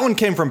 No, that one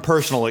came from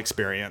personal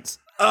experience.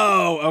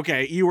 Oh,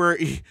 okay. You were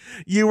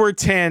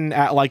 10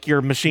 at like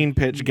your machine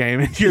pitch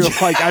game, and you're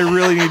like, I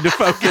really need to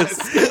focus.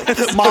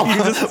 So Mom,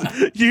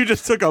 you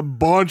just took a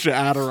bunch of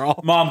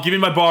Adderall. Mom, give me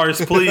my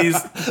bars, please.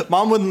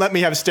 Mom wouldn't let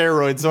me have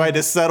steroids, so I had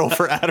to settle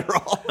for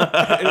Adderall.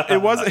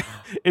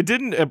 It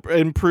didn't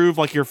improve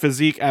like your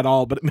physique at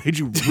all, but it made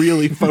you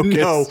really focus.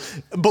 No,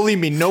 believe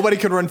me, nobody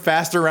could run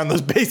faster around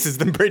those bases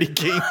than Brady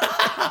King.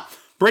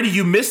 Brady,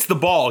 you missed the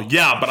ball.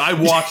 Yeah, but I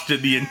watched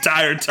it the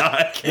entire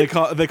time. They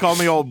call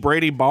me old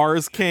Brady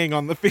Bars King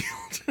on the field.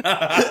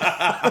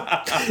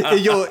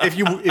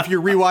 If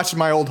you rewatch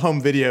my old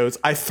home videos,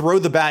 I throw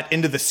the bat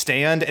into the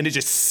stand and it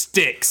just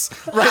sticks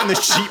right in the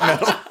sheet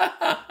metal.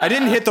 I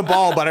didn't hit the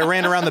ball, but I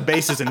ran around the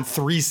bases in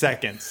 3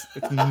 seconds.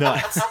 It's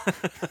nuts.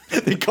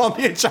 They call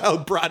me a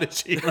child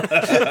prodigy.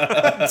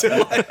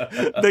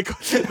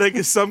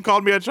 Some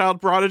called me a child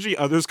prodigy.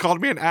 Others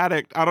called me an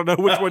addict. I don't know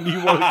which one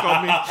you want to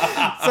call me.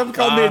 Some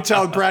called me a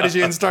child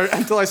prodigy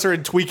until I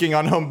started tweaking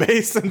on home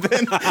base, and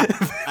then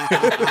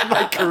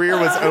my career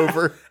was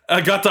over.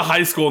 I got to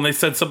high school and they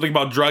said something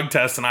about drug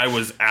tests and I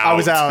was out. I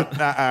was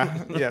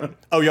out. Yeah.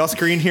 Oh, y'all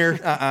screen here?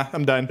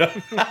 I'm done.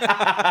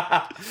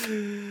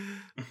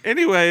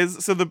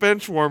 Anyways, so the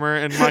bench warmer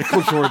and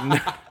Michael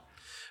Jordan.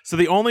 So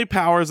the only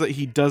powers that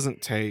he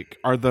doesn't take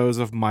are those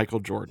of Michael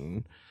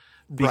Jordan,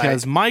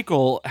 because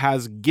Michael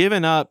has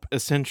given up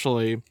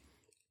essentially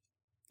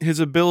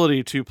his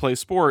ability to play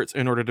sports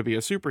in order to be a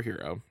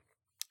superhero.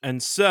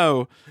 And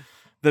so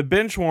the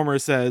bench warmer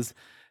says,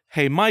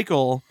 hey,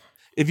 Michael,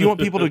 if you want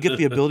people to get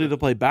the ability to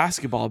play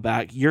basketball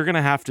back, you're going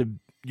to have to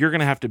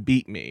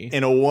beat me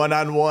in a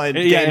one-on-one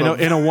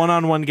in a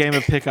one-on-one game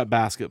of pickup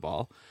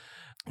basketball.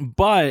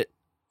 But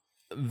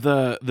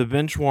the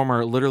bench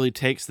warmer literally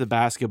takes the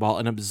basketball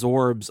and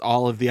absorbs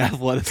all of the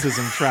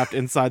athleticism trapped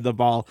inside the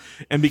ball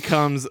and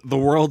becomes the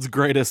world's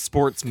greatest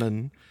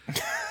sportsman.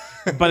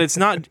 But it's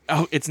not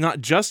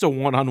just a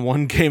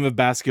one-on-one game of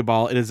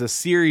basketball. It is a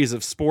series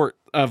of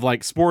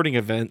sporting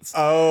events.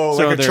 Oh,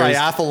 So like a there's-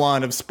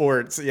 triathlon of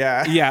sports.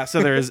 Yeah. Yeah,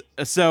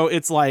 so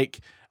it's like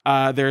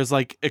there's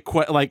like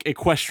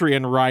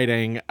equestrian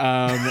riding.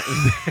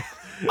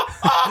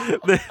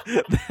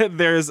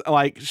 There's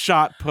like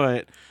shot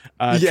put,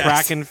 Yes.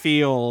 track and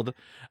field,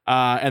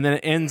 and then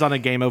it ends on a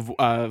game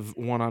of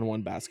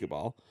one-on-one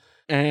basketball.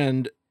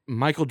 And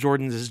Michael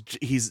Jordan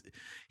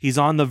he's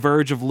on the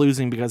verge of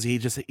losing because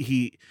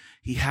he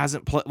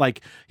hasn't played,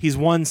 like, he's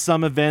won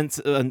some events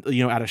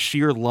out of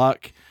sheer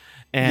luck,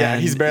 and Yeah,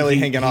 he's barely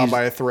hanging on he's-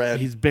 by a thread.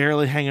 He's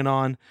barely hanging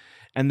on.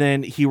 And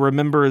then he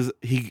remembers,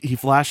 he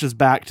flashes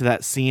back to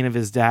that scene of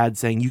his dad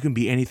saying, "You can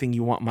be anything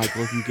you want,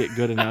 Michael, if you get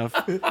good enough."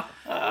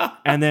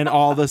 And then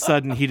all of a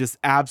sudden he just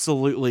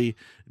absolutely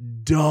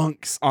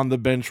dunks on the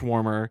bench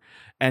warmer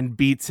and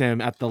beats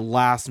him at the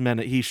last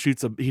minute. He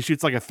shoots like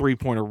a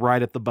 3-pointer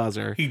right at the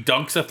buzzer. He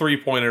dunks a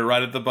 3-pointer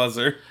right at the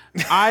buzzer.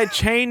 I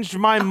changed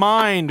my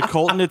mind,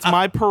 Colton. It's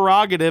my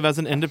prerogative as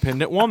an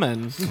independent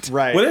woman.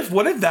 Right.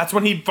 What if that's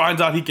when he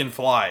finds out he can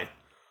fly?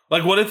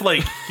 Like, what if,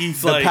 like,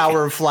 he's The like...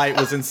 power of flight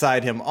was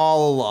inside him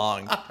all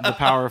along. The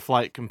power of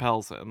flight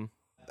compels him.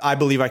 I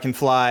Believe I Can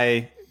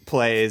Fly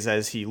plays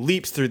as he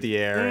leaps through the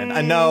air. And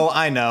I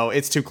know,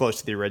 it's too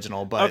close to the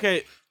original, but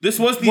Okay. This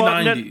was the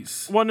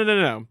 90s.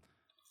 No.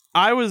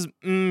 I was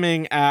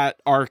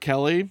at R.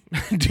 Kelly.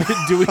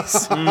 do we okay,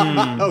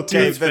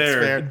 that's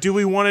fair. fair. do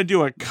we want to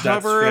do a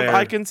cover of fair.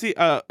 I Can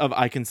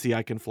See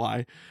I Can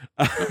Fly?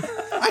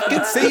 I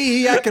can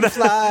see, I can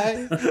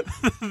fly.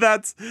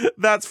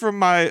 That's from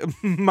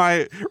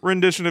my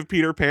rendition of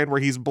Peter Pan where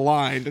he's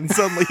blind and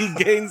suddenly he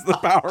gains the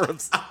power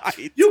of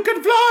sight. You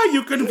can fly,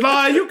 you can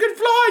fly, you can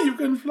fly, you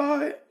can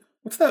fly.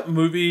 What's that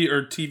movie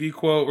or TV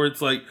quote where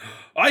it's like,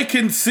 I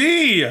can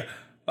see,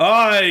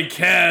 I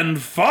can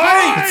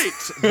fight.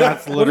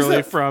 That's literally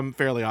that? from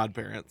Fairly Odd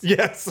Parents.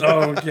 Yes.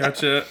 Oh,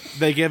 gotcha.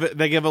 They give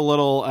a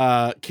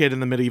little kid in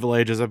the medieval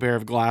ages a pair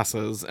of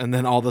glasses, and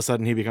then all of a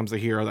sudden he becomes a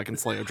hero that can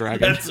slay a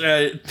dragon. That's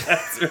right.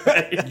 That's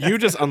right. You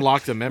just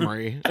unlocked a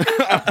memory.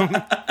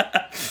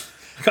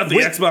 Got the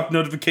Xbox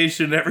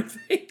notification and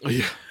everything.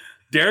 Yeah.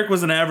 Derek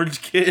was an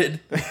average kid.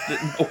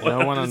 Didn't know what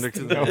No one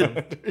understood.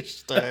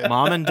 understood.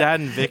 Mom and Dad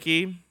and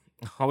Vicky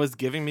always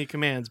giving me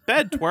commands.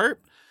 Bed twerp.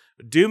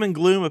 Doom and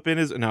gloom up in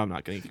his. No, I'm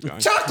not going to keep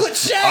going. Chocolate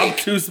shake.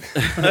 Obtuse.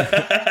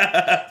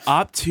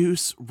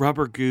 Obtuse,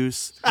 rubber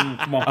goose,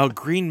 Come on. a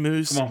green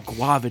moose, Come on.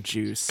 guava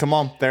juice. Come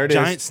on, there it is.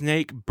 Giant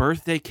snake,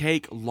 birthday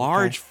cake,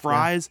 large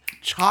fries,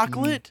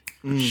 chocolate,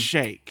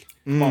 shake.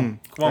 Come on.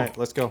 Come All on. right,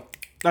 let's go.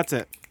 That's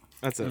it.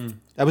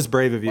 That was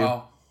brave of you.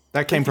 Wow.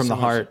 That came from the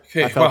heart.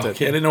 Okay, I felt wow, it.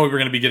 okay, I didn't know we were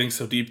going to be getting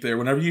so deep there.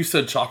 Whenever you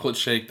said chocolate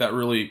shake, that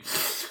really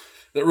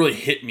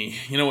hit me.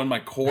 You know, in my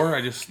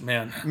core,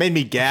 man. Made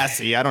me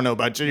gassy. I don't know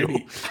about you.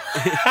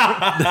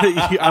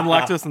 I'm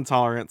lactose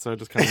intolerant, so it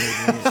just kind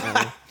of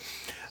made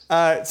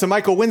me. So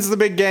Michael wins the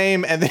big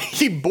game, and then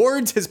he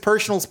boards his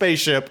personal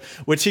spaceship,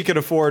 which he could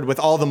afford with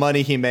all the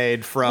money he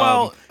made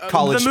from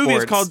college the movie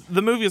sports.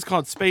 the movie is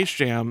called Space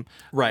Jam.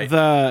 Right.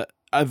 The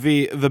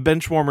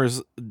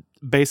Benchwarmers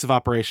base of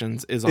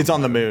operations is It's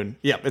on the moon.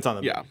 Yeah, it's on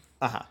the moon. Yeah.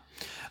 Uh-huh.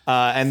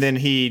 And then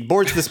he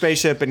boards the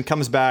spaceship and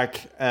comes back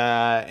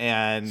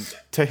and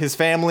to his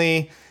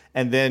family,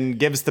 and then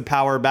gives the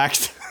power back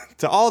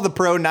to all the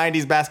pro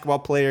 90s basketball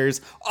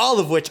players, all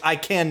of which I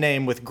can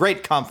name with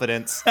great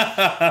confidence,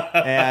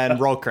 and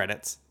roll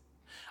credits.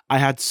 I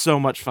had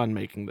so much fun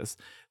making this.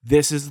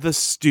 This is the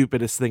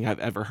stupidest thing I've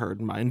ever heard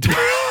in my entire.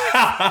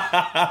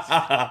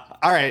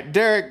 All right,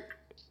 Derek,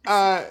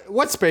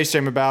 what's Space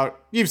Jam about?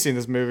 You've seen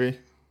this movie.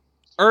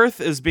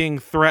 Earth is being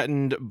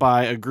threatened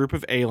by a group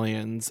of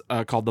aliens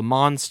called the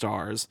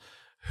Monstars,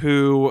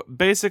 who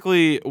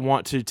basically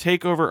want to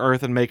take over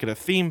Earth and make it a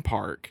theme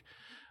park,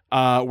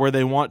 where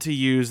they want to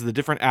use the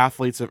different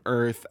athletes of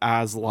Earth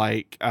as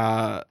like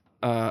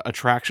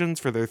attractions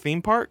for their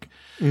theme park.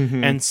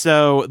 And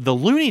so the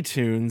Looney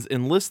Tunes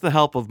enlist the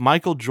help of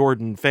Michael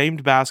Jordan,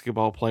 famed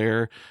basketball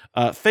player,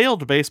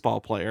 failed baseball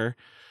player,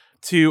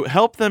 to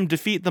help them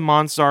defeat the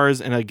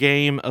Monstars in a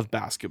game of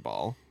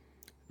basketball.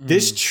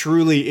 This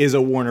truly is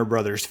a Warner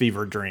Brothers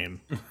fever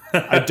dream.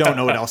 I don't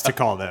know what else to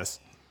call this.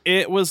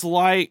 It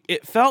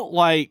felt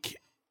like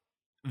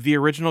the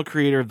original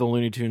creator of the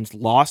Looney Tunes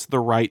lost the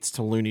rights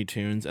to Looney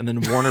Tunes, and then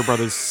Warner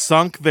Brothers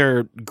sunk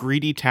their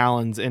greedy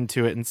talons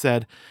into it and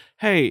said,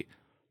 hey,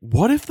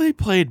 what if they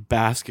played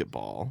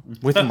basketball?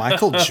 With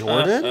Michael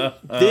Jordan?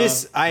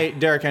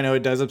 Derek, I know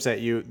it does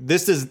upset you.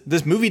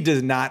 This movie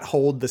does not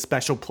hold the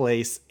special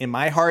place in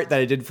my heart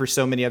that it did for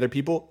so many other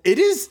people. It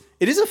is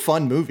a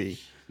fun movie.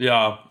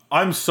 Yeah,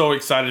 I'm so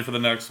excited for the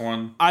next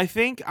one. I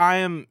think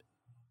I'm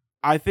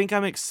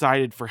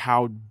excited for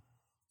how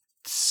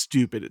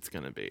stupid it's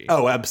going to be.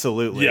 Oh,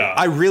 absolutely. Yeah.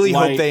 I really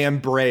hope Like- they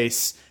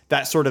embrace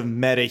that sort of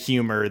meta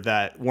humor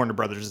that Warner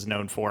Brothers is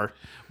known for.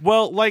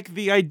 Well, like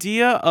the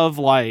idea of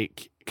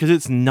like because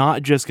it's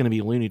not just going to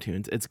be Looney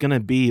Tunes. It's going to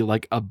be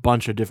like a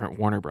bunch of different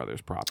Warner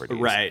Brothers properties.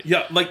 Right.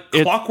 Yeah, like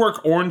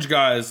Clockwork Orange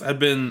guys have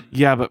been.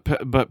 Yeah, but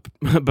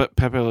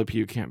Pepe Le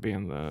Pew can't be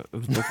in the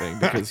thing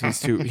because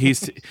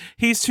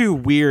he's too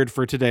weird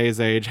for today's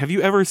age. Have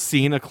you ever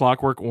seen a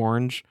Clockwork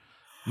Orange?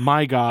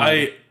 My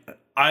God,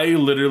 I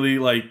literally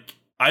like.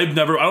 I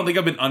don't think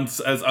I've been as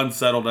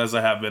unsettled as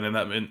I have been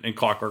in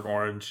Clockwork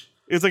Orange.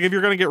 It's like if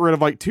you're gonna get rid of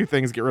like two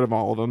things, get rid of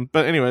all of them.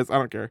 But anyways, I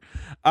don't care.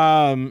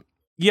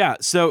 Yeah.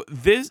 So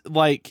this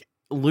like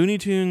Looney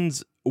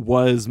Tunes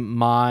was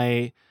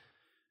it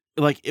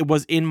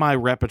was in my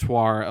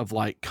repertoire of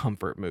like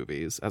comfort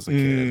movies as a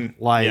kid.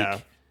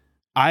 Like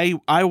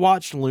I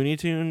watched Looney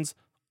Tunes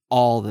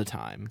all the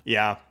time.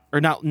 Yeah. Or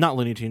not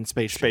Looney Tunes,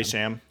 Space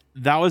Jam.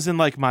 That was in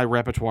like my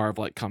repertoire of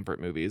like comfort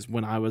movies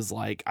when I was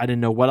like I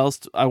didn't know what else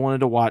I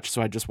wanted to watch,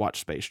 so I just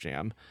watched Space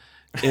Jam.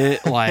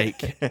 It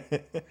like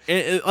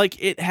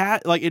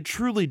it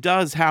truly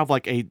does have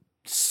like a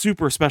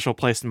super special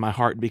place in my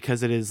heart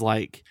because it is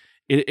like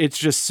it's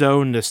just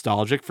so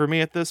nostalgic for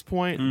me at this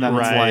point that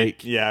it's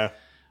like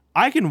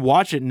I can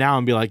watch it now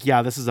and be like,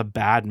 yeah, this is a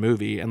bad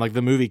movie, and like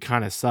the movie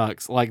kind of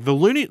sucks. Like the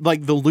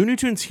Looney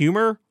Tunes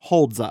humor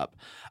holds up.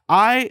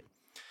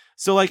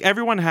 So like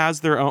everyone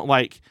has their own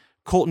like.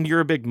 Colton, you're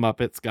a big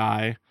Muppets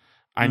guy.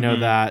 I know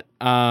that.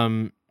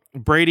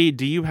 Brady,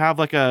 do you have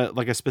like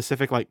a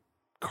specific like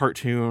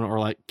cartoon or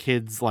like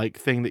kids like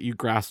thing that you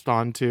grasped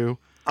onto?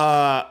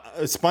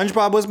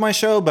 SpongeBob was my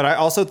show, but I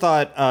also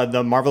thought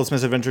the Marvelous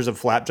Misadventures of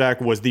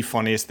Flapjack was the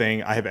funniest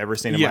thing I have ever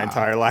seen in my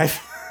entire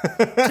life.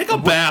 Take a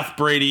bath,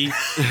 Brady.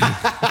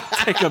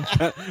 Take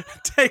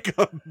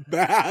a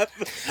bath.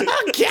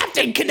 I'm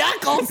Captain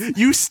Knuckles.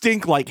 You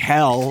stink like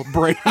hell,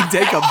 Brady.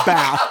 Take a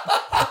bath.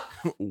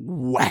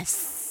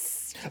 Wes.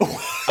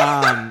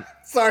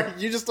 Sorry,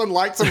 you just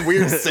unlocked some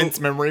weird sense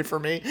memory for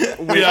me.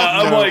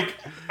 Yeah,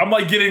 I'm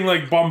like getting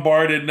like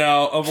bombarded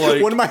now of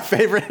like one of my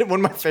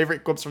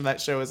favorite clips from that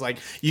show is like,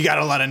 you got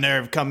a lot of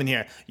nerve coming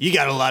here. You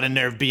got a lot of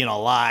nerve being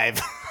alive.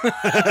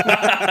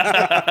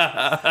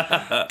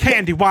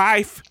 Candy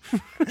wife.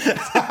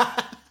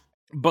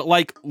 But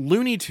like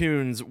Looney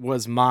Tunes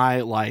was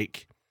my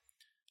like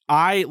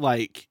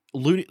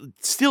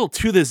still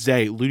to this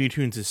day, Looney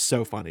Tunes is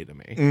so funny to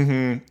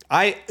me.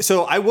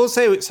 So I will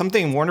say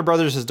something Warner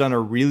Brothers has done a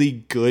really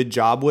good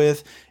job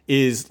with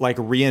is like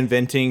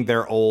reinventing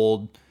their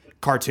old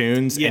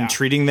cartoons and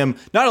treating them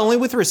not only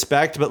with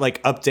respect, but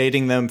like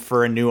updating them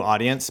for a new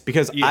audience.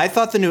 Because I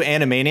thought the new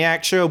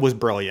Animaniacs show was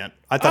brilliant.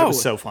 I thought it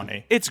was so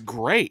funny. It's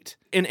great.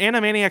 And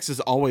Animaniacs has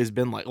always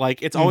been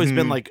like it's always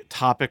been like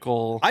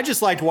topical. I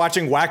just liked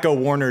watching Wacko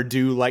Warner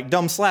do like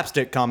dumb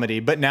slapstick comedy.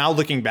 But now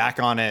looking back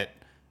on it,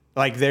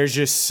 like, there's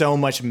just so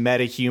much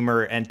meta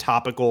humor and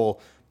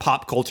topical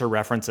pop culture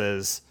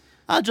references.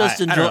 I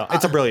don't know.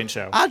 It's a brilliant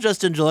show. I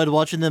just enjoyed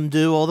watching them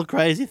do all the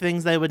crazy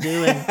things they were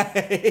doing.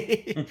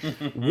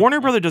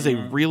 Warner Brothers does a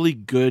really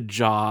good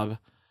job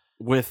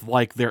with,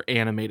 like, their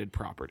animated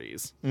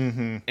properties.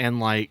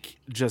 And, like,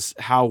 just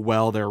how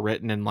well they're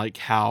written and, like,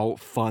 how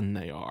fun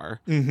they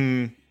are.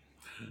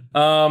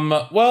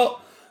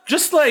 Well,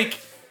 just like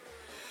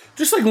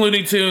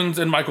Looney Tunes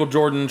and Michael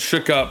Jordan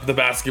shook up the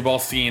basketball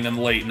scene in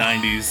the late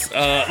 90s,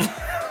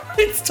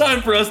 it's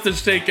time for us to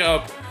shake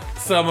up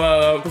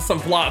some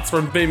plots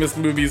from famous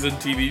movies and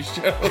TV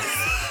shows.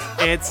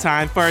 It's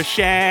time for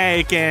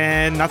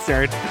shaking, not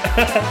stirred.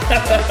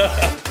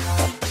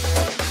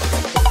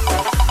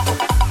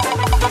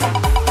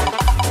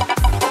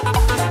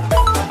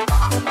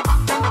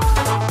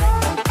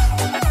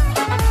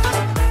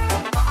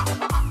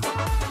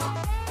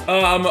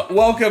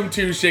 Welcome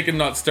to Shaken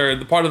Not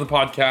Stirred, the part of the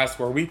podcast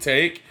where we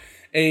take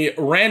a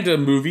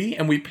random movie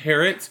and we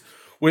pair it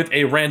with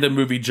a random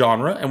movie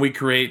genre, and we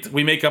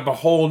make up a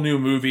whole new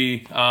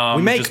movie.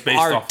 We make just based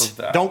art. Off of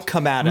that. Don't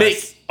come at us.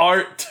 Make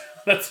art.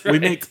 That's right. We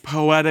make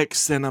poetic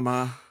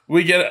cinema.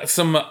 We get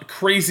some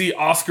crazy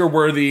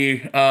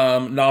Oscar-worthy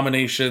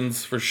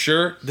nominations for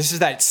sure. This is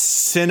that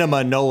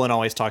cinema Nolan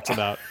always talks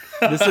about.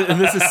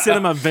 This is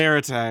cinema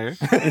verite.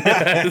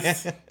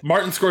 Yes.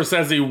 Martin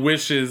Scorsese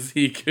wishes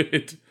he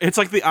could. It's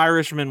like The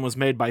Irishman was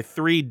made by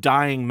 3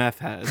 dying meth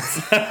heads.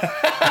 All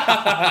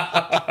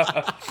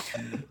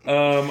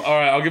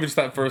right, I'll give you just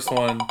that first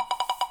one.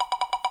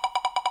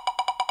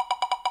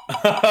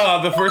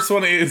 The first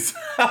one is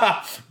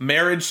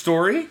Marriage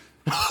Story.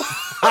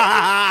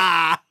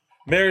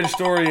 Marriage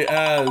Story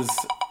as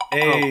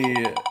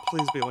a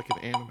Please be like an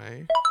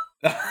anime.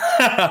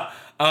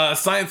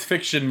 Science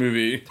fiction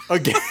movie.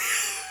 Okay.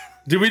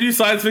 Did we do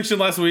science fiction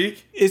last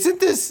week? Isn't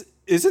this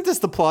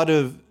the plot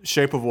of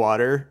Shape of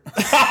Water?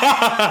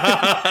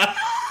 I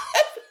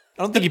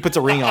don't think he puts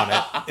a ring on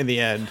it in the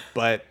end,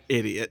 but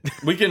Idiot.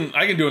 I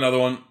can do another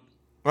one.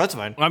 well, that's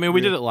fine. I mean,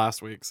 we did it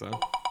last week, so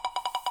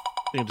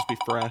it can just be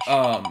fresh.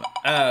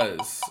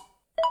 As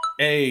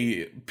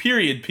a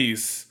period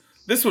piece.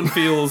 This one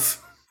feels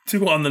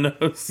too on the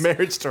nose.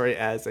 Marriage Story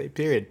as a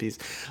period piece,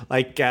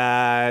 like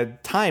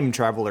Time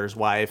Traveler's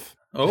Wife.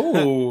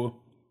 Oh.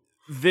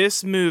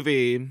 This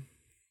movie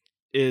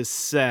is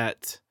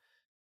set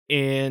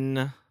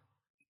in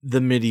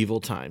the medieval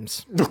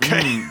times.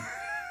 Okay.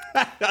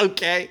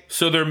 Okay.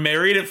 So they're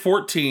married at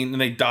 14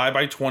 and they die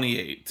by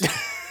 28.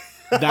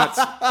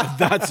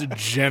 That's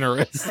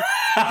generous.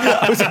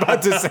 I was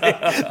about to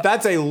say,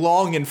 that's a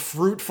long and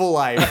fruitful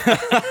life.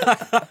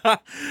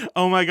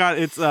 Oh my god,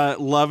 it's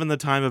Love in the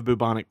Time of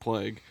Bubonic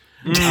Plague.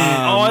 Oh,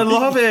 I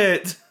love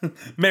it.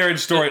 Marriage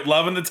Story.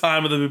 Love in the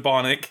Time of the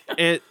Bubonic.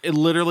 It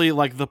literally,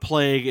 like, the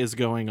plague is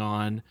going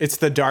on. It's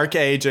the Dark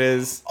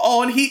Ages.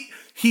 Oh, and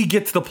he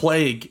gets the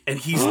plague and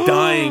he's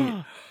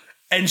dying.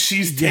 And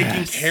she's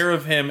taking care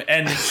of him,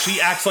 and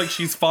she acts like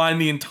she's fine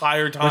the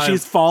entire time. But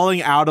she's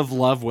falling out of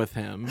love with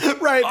him.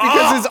 Right,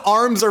 because his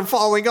arms are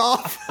falling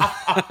off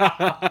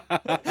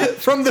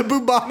from the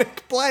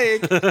bubonic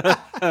plague.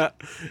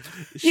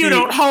 You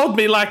don't hold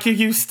me like you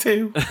used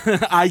to.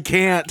 I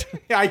can't.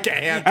 I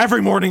can't.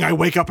 Every morning I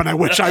wake up and I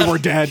wish I were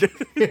dead.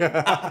 He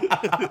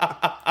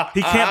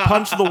can't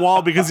punch the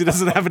wall because he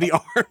doesn't have any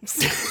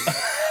arms.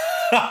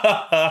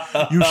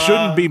 You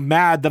shouldn't be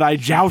mad that I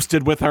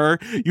jousted with her.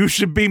 You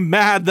should be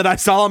mad that I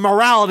saw a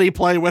morality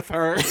play with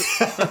her.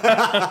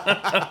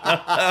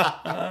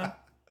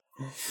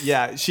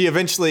 Yeah, she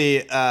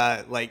eventually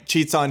like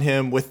cheats on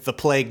him with the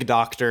plague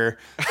doctor,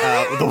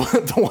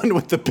 the one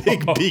with the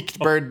big beaked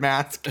bird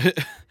mask.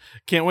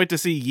 Can't wait to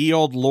see ye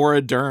old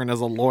Laura Dern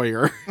as a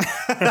lawyer.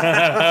 All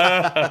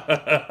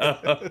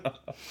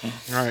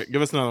right,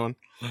 give us another one.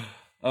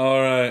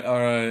 All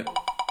right.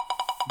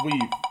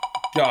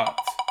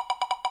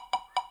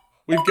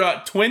 We've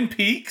got Twin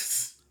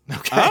Peaks.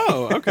 Okay.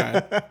 Oh,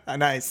 okay.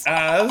 Nice.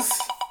 As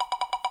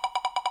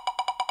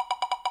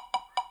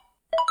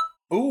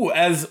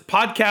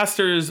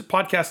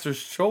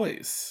podcaster's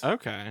choice.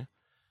 Okay.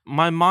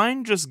 My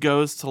mind just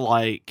goes to,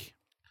 like,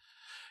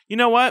 you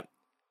know what?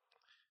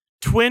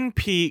 Twin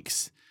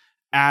Peaks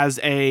as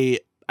a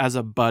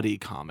buddy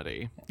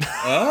comedy.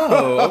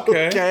 Oh,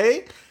 okay.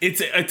 Okay.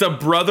 It's a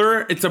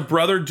brother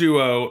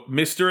duo,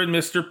 Mr. and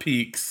Mr.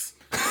 Peaks.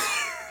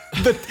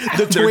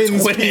 The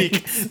twins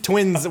peak.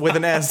 Twins with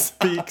an S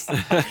peaks.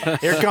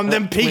 Here come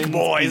them peak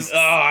boys. Oh,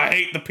 I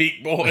hate the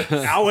Peak Boys.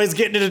 Always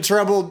getting into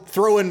trouble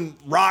throwing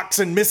rocks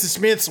in Mrs.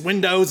 Smith's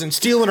windows and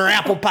stealing her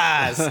apple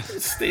pies.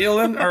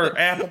 Stealing her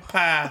apple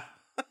pie.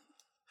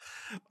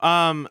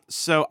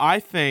 So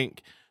I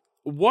think,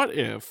 what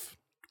if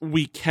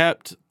we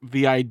kept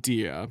the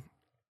idea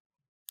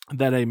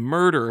that a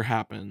murder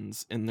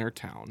happens in their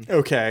town?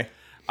 Okay.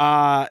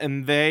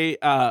 And they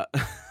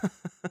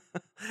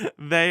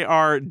they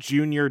are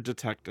junior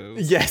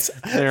detectives. Yes.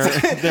 They're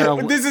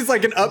This is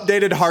like an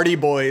updated Hardy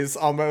Boys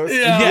almost.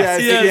 Yeah.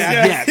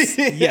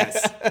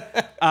 yes.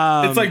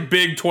 It's like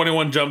big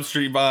 21 Jump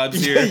Street vibes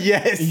here.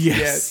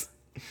 Yes.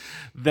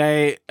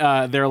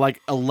 They're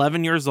like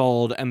 11 years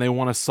old and they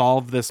want to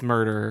solve this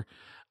murder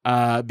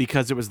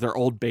because it was their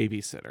old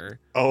babysitter.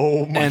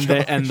 Oh my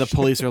god. And the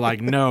police are like,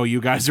 no,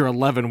 you guys are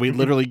 11. We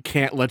literally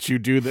can't let you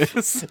do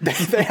this.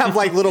 They have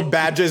like little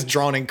badges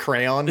drawn in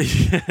crayon.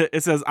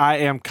 It says, I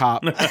am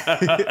cop.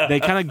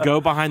 They kind of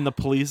go behind the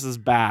police's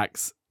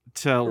backs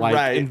to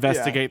like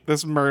investigate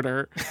this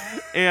murder.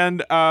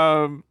 And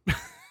and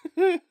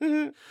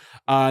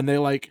they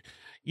like,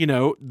 you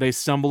know, they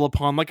stumble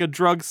upon like a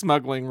drug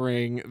smuggling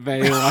ring.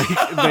 They like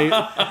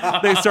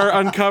they start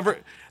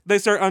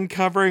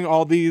uncovering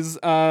all these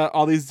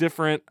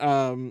different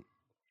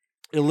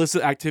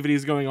illicit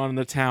activities going on in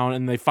the town,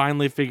 and they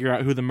finally figure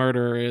out who the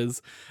murderer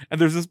is.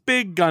 And there's this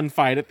big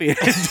gunfight at the end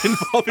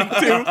involving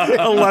two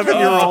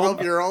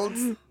 11-year-olds.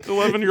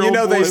 11-year-old You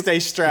know they boys. stay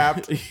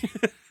strapped.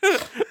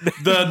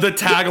 The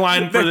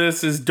tagline for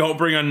this is "Don't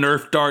bring a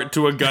Nerf dart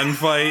to a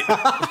gunfight."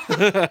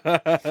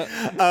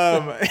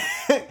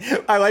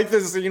 I like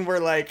this scene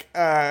where like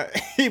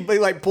he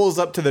like pulls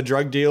up to the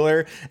drug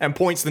dealer and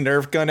points the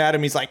Nerf gun at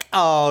him. He's like,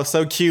 "Oh,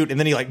 so cute," and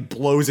then he like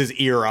blows his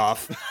ear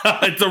off.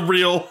 It's a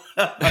real.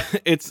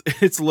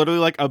 It's literally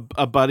like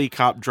a buddy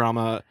cop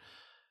drama,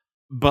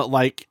 but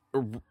like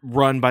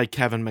run by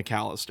Kevin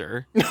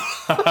McAllister.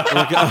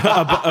 Like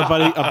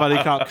a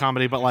buddy cop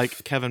comedy, but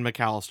like Kevin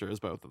McAllister is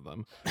both of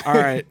them. All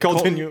right,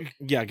 Continue.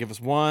 Yeah, give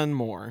us one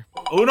more.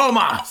 Uno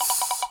mas.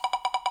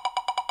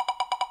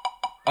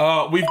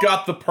 We've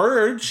got The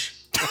Purge.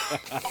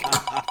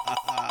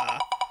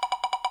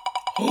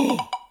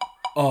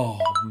 Oh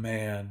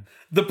man,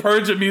 The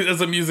Purge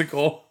as a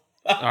musical.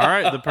 All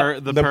right, the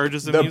Purge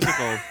is a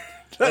musical.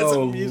 That's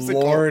Oh a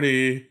musical.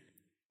 lordy.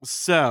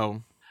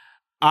 So,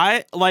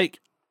 I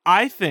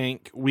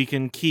think we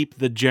can keep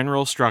the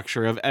general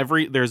structure of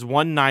there's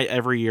one night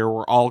every year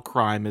where all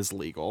crime is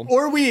legal.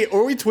 Or we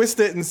twist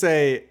it and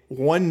say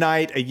one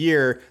night a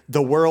year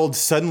the world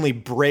suddenly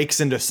breaks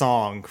into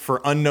song for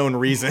unknown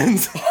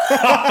reasons.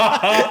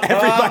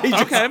 Everybody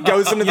just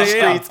goes into the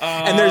streets,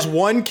 and there's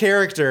one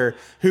character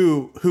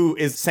who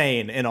is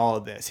sane in all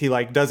of this. He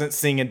like doesn't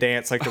sing and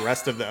dance like the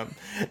rest of them,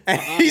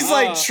 and he's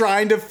like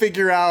trying to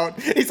figure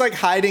out. He's like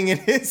hiding in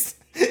his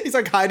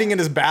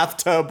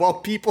bathtub while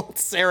people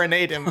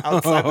serenade him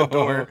outside the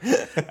door.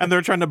 And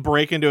they're trying to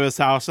break into his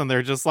house, and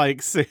they're just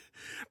like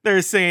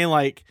they're saying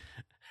like,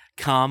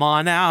 come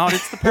on out,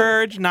 it's the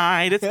purge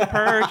night, it's the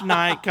purge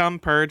night, come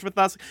purge with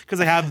us, because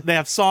they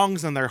have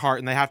songs in their heart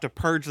and they have to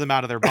purge them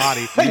out of their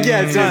body.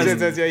 yes,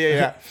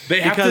 yeah.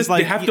 They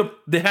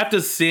have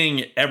to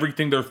sing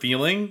everything they're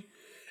feeling,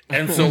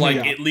 and so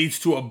like it leads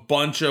to a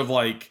bunch of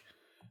like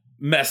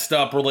messed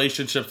up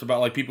relationships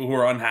about like people who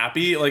are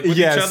unhappy like with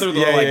each other.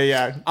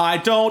 They're I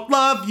don't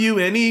love you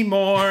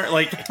anymore.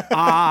 Like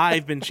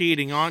I've been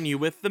cheating on you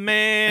with the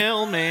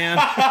mailman.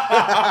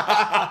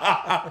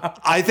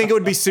 I think it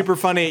would be super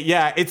funny.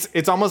 Yeah,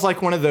 it's almost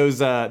like one of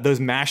those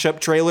mashup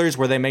trailers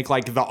where they make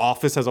like The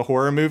Office as a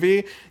horror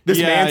movie. This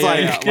man's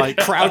like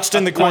crouched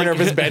in the corner of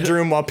his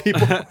bedroom while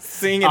people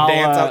sing and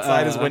dance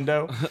outside his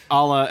window.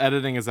 All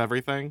editing is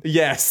everything.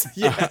 Yes.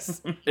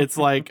 It's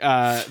like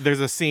there's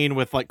a scene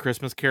with like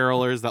Christmas carolers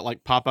that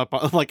like pop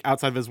up like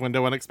outside of his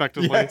window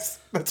unexpectedly. Yes,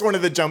 that's one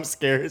of the jump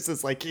scares.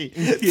 It's like he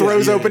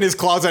throws open his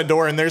closet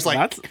door and there's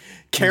like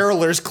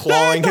carolers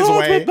clawing his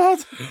way.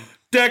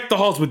 Deck the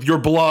halls with your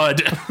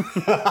blood.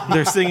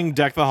 They're singing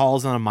 "Deck the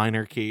Halls" on a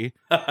minor key.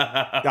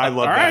 I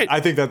love that. Right. I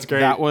think that's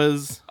great. I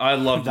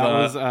love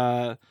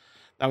that.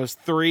 That was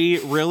 3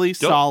 really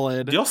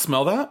solid. Do y'all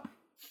smell that?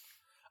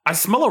 I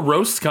smell a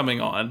roast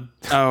coming on.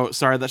 Oh,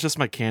 sorry, that's just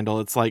my candle.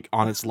 It's like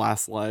on its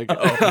last leg.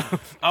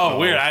 Oh,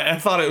 weird. I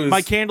thought it was.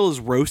 My candle is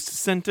roast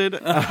scented.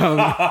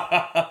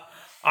 I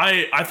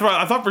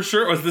thought for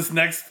sure it was this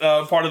next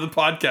part of the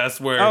podcast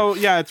where. Oh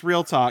yeah, it's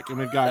real talk, and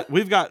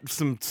we've got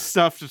some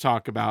stuff to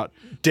talk about.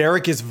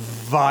 Derek is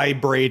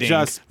vibrating,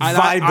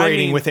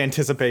 with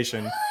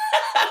anticipation.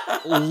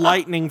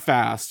 Lightning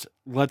fast.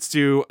 Let's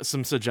do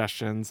some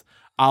suggestions.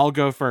 I'll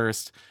go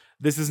first.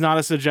 This is not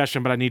a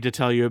suggestion, but I need to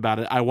tell you about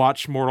it. I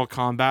watched Mortal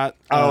Kombat.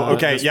 Oh,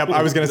 okay. Yep,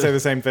 I was going to say the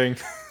same thing.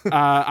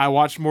 I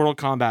watched Mortal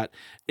Kombat.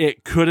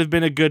 It could have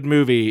been a good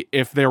movie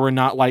if there were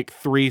not like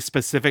 3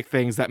 specific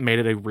things that made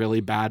it a really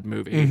bad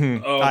movie.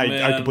 Mm-hmm.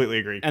 I completely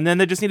agree. And then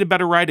they just needed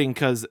better writing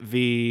because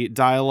the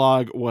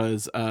dialogue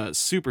was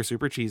super,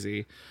 super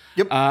cheesy.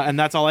 Yep. And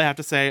that's all I have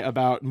to say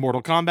about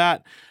Mortal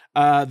Kombat.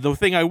 The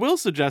thing I will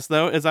suggest,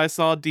 though, is I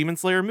saw Demon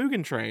Slayer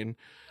Mugen Train.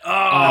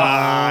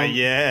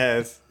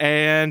 Yes.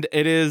 And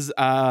it is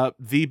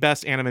the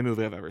best anime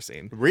movie I've ever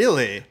seen.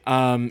 Really?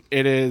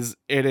 It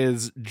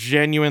is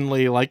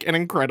genuinely like an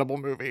incredible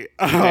movie.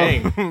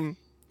 Dang.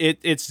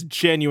 It's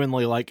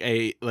genuinely like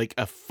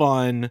a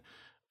fun,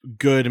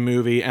 good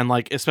movie, and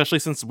like especially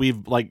since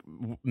we've like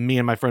me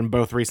and my friend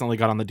both recently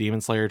got on the Demon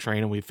Slayer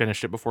train and we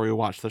finished it before we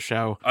watched the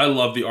show. I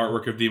love the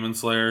artwork of Demon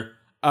Slayer.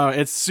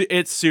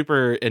 It's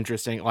super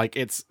interesting. Like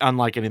it's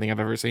unlike anything I've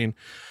ever seen.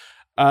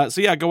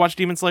 So yeah, go watch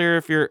Demon Slayer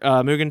if you're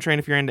Mugen Train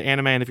if you're into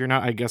anime, and if you're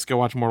not, I guess go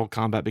watch Mortal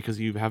Kombat because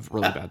you have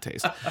really bad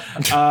taste.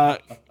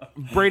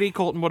 Brady,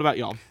 Colton, what about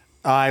y'all?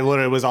 I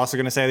literally was also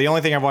going to say the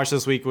only thing I've watched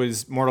this week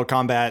was Mortal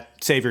Kombat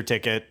Save Your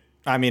Ticket.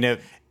 I mean,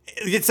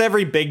 it's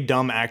every big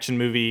dumb action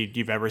movie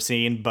you've ever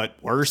seen,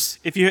 but worse.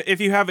 If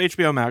you have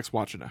HBO Max,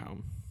 watch it at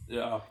home.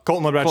 Yeah.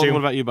 Colton, what about you? What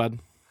about you, bud?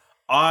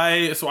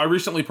 I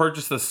recently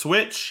purchased the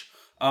Switch.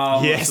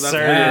 Yes,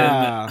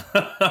 sir.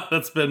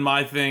 That's been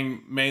my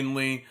thing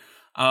mainly.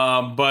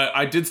 But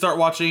I did start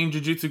watching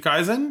Jujutsu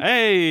Kaisen.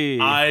 Hey,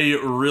 I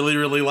really,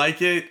 really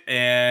like it,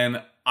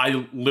 and I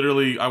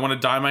want to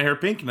dye my hair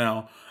pink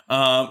now.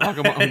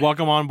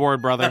 Welcome on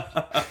board, brother.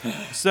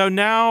 So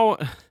now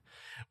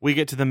we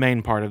get to the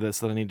main part of this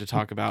that I need to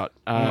talk about.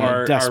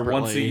 Our Desperately,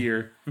 once a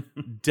year.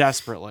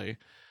 desperately.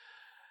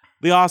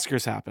 The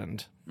Oscars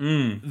happened.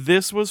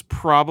 This was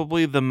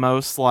probably the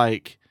most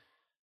like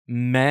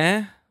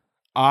meh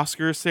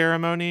Oscar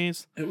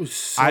ceremonies It was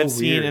so I've weird.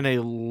 seen in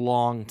a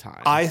long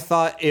time. I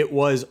thought it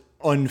was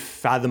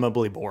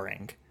unfathomably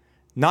boring.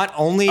 Not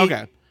only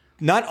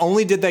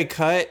did they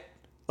cut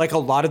like a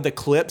lot of the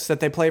clips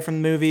that they play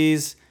from the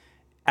movies,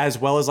 as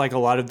well as like a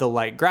lot of the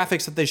like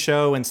graphics that they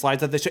show and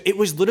slides that they show. It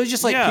was literally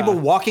just like people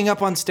walking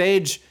up on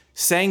stage,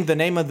 saying the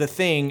name of the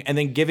thing, and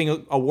then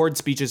giving award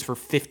speeches for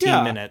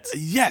 15 minutes.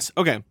 Yes.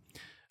 Okay.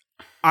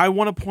 I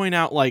want to point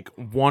out like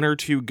 1 or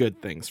 2 good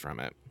things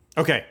from it.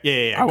 Okay.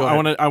 Yeah.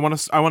 I want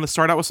to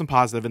start out with some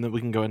positive, and then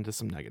we can go into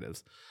some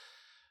negatives.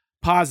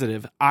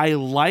 Positive. I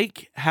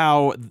like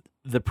how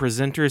the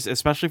presenters,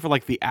 especially for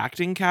like the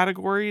acting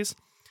categories,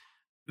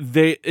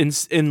 they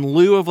in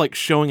lieu of like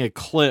showing a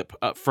clip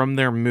from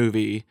their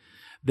movie,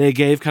 they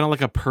gave kind of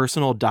like a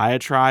personal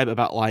diatribe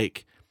about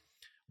like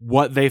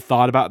what they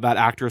thought about that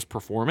actor's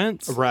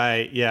performance.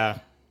 Right. Yeah.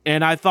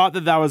 And I thought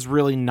that was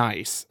really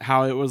nice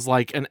how it was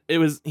like, and it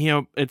was,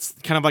 it's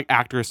kind of like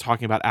actors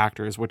talking about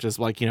actors, which is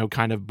like,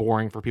 kind of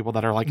boring for people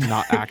that are like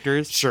not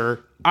actors. Sure.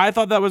 I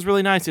thought that was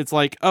really nice. It's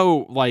like,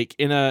 oh, like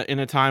in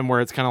a time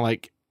where it's kind of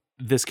like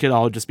this could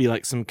all just be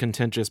like some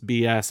contentious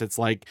BS. It's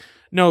like,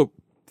 no,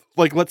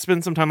 like let's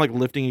spend some time like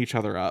lifting each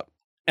other up.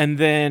 And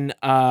then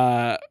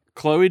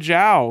Chloe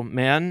Zhao,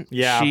 man,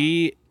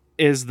 she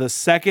is the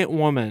second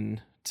woman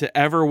to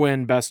ever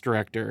win Best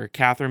Director.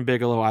 Catherine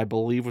Bigelow, I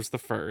believe, was the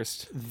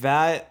first.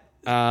 The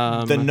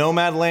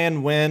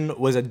Nomadland win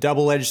was a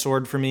double-edged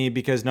sword for me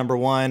because number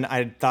one,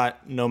 I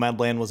thought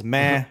Nomadland was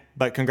meh,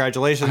 but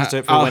congratulations to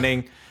it for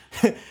winning.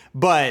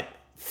 But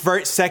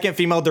first, second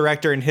female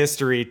director in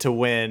history to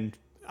win.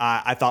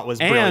 I thought was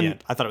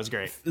brilliant. I thought it was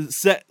great.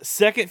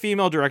 Second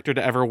female director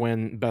to ever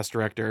win Best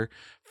Director.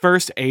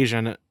 First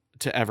Asian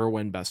to ever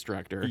win Best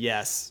Director.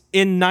 Yes.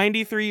 In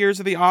 93 years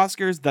of the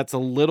Oscars, that's a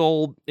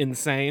little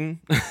insane.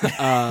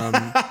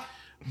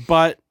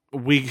 But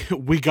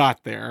we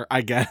got there,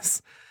 I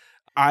guess.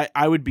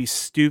 I would be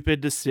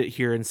stupid to sit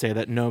here and say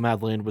that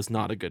Nomadland was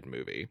not a good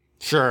movie.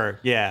 Sure.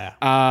 Yeah.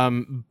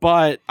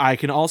 But I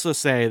can also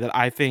say that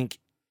I think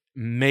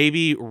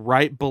maybe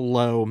right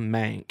below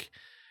Mank,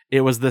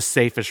 it was the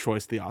safest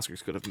choice the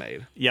Oscars could have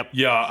made. Yep.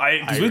 Yeah,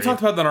 because we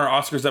talked about that in our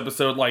Oscars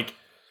episode. Like,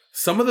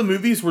 some of the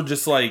movies were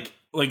just like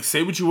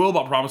say what you will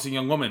about Promising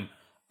Young Woman.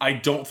 I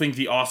don't think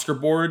the Oscar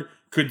board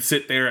could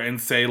sit there and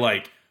say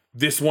like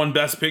this won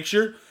Best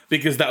Picture,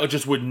 because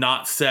that would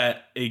not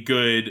set a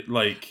good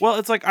like. Well,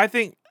 it's like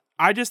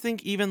I just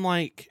think even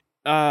like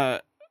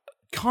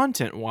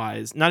content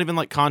wise, not even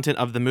like content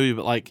of the movie,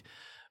 but like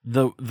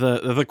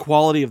the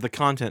quality of the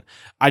content.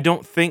 I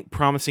don't think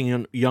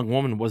Promising Young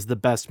Woman was the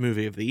best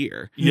movie of the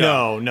year.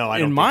 Yeah. No, I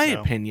don't. In my think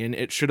so. opinion,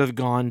 it should have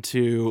gone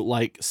to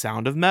like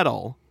Sound of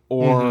Metal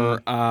or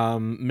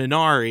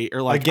Minari,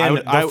 or like again.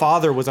 The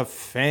Father was a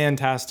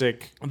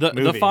fantastic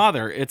movie. The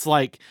Father. It's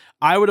like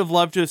I would have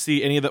loved to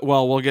see any of the.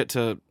 Well, we'll get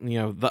to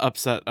the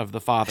upset of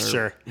the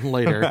Father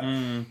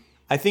later.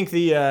 I think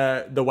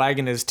the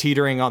wagon is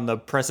teetering on the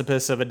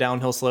precipice of a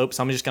downhill slope,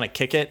 so I'm just gonna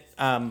kick it.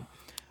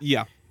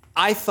 Yeah.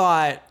 I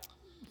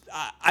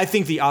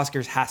think the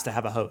Oscars has to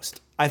have a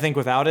host. I think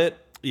without it,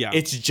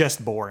 it's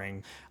just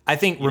boring. I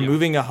think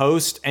removing a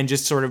host and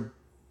just sort of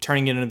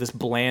turning it into this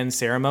bland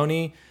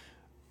ceremony,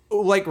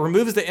 like,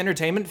 removes the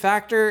entertainment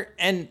factor,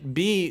 and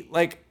B,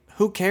 like,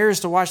 who cares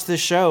to watch this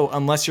show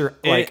unless you're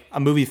like a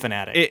movie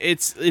fanatic?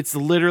 It's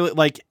literally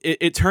like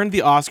it turned the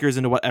Oscars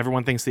into what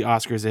everyone thinks the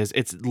Oscars is.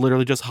 It's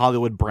literally just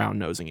Hollywood brown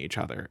nosing each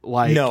other.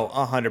 Like, no,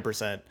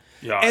 100%.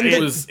 Yeah, and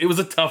it was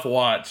a tough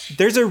watch.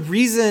 There's a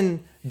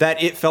reason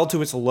that it fell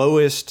to its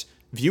lowest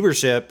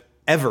viewership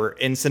ever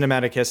in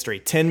cinematic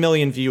history. 10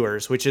 million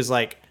viewers, which is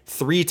like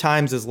 3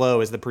 times as low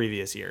as the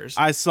previous years.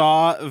 I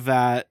saw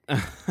that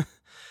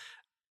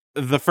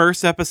the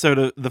first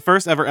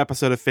ever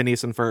episode of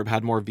Phineas and Ferb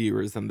had more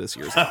viewers than this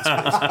year's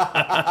Oscars.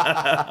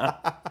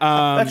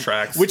 That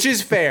tracks. Which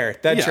is fair.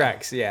 That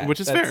tracks, yeah.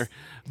 Which is fair.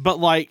 But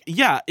like,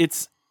 yeah,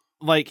 it's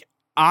like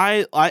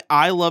I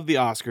love the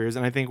Oscars,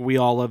 and I think we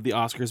all love the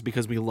Oscars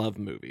because we love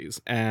movies.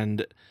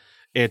 And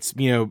it's,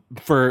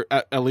 for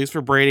at least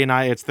for Brady and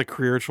I, it's the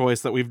career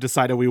choice that we've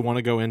decided we want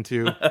to go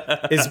into.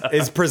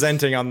 is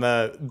presenting on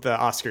the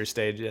Oscar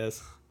stage,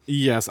 yes.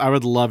 Yes, I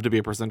would love to be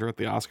a presenter at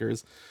the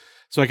Oscars,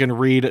 so I can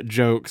read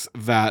jokes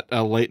that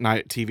a late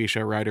night TV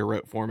show writer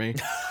wrote for me.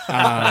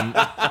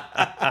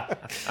 I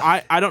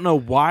don't know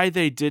why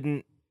they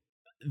didn't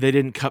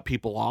cut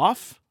people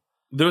off.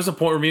 There was a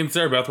point where me and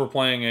Sarah Beth were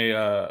playing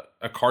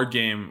a card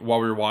game while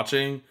we were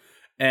watching,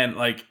 and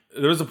like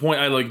there was a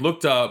point I like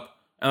looked up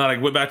and I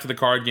went back to the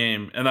card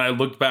game, and then I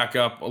looked back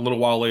up a little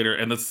while later,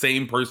 and the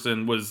same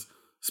person was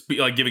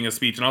giving a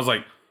speech, and I was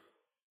like,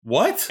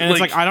 what? And it's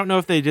like, I don't know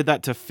if they did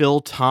that to fill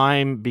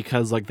time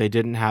because like they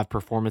didn't have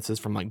performances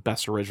from like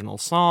Best Original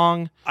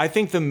Song. I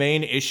think the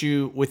main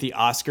issue with the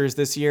Oscars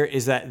this year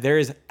is that there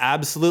is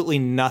absolutely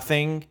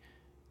nothing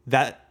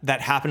that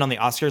happened on the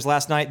Oscars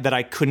last night that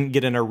I couldn't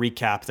get in a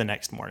recap the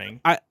next morning.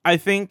 I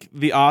think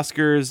the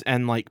Oscars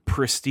and like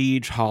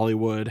prestige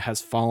Hollywood has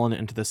fallen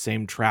into the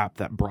same trap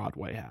that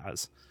Broadway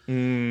has,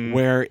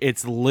 where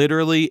it's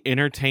literally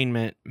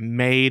entertainment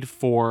made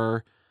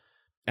for,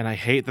 and I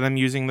hate that I'm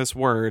using this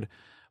word,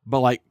 but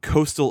like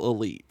coastal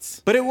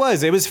elites. But it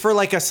was for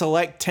like a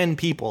select 10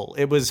 people.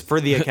 It was for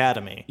the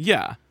Academy.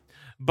 Yeah.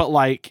 But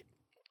like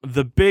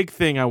the big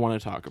thing I want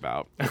to talk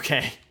about.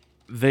 Okay.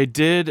 They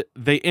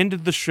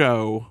ended the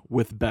show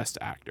with Best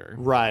Actor.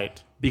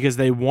 Right. Because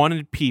they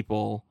wanted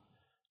people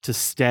to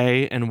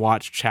stay and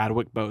watch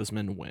Chadwick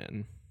Boseman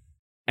win.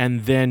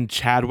 And then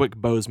Chadwick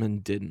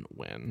Boseman didn't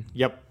win.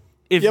 Yep.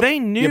 If they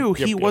knew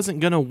he wasn't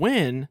going to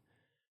win,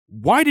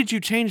 why did you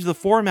change the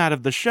format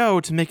of the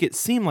show to make it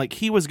seem like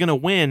he was going to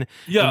win?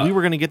 Yeah. And we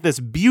were going to get this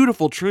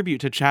beautiful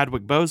tribute to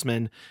Chadwick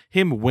Boseman,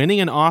 him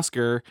winning an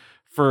Oscar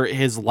for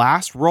his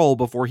last role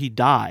before he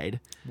died.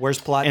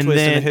 Worst plot twist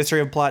in the history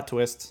of plot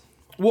twists.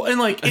 Well, and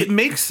like it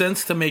makes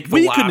sense to make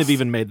we couldn't have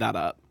even made that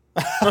up.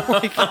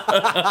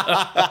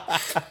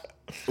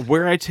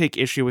 Where I take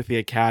issue with the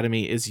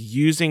Academy is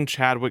using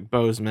Chadwick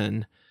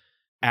Boseman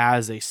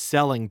as a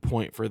selling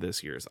point for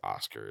this year's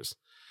Oscars.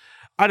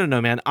 I don't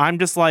know, man. I'm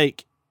just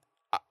like,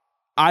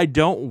 I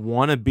don't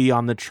want to be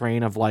on the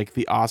train of like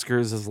the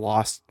Oscars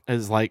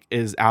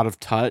is out of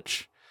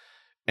touch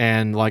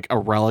and like a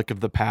relic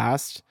of the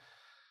past.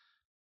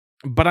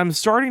 But I'm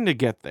starting to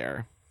get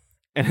there.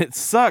 And it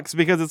sucks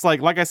because it's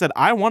like I said,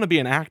 I want to be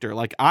an actor.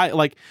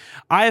 I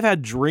have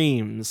had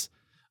dreams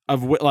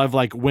of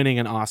like winning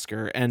an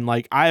Oscar, and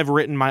like I have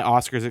written my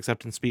Oscars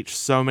acceptance speech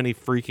so many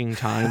freaking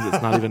times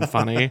it's not even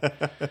funny.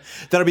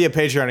 That'll be a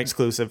Patreon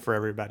exclusive for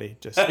everybody.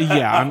 Just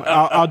yeah,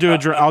 I'll do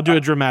a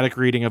dramatic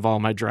reading of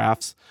all my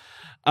drafts.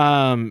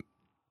 But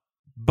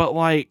But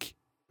like,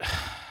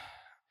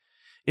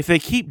 if they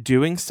keep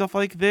doing stuff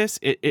like this,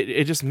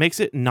 it just makes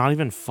it not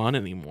even fun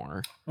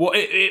anymore. Well,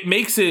 it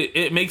makes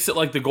it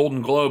like the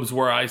Golden Globes,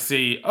 where I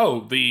see,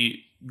 oh, the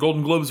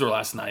Golden Globes were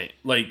last night.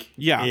 Like,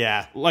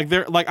 Yeah. Like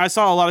I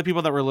saw a lot of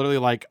people that were literally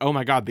like, "Oh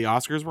my god, the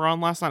Oscars were on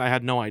last night. I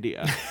had no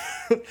idea."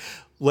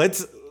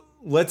 Let's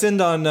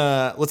end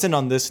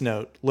on this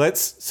note.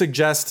 Let's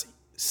suggest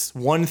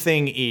one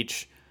thing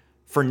each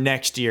for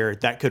next year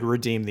that could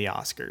redeem the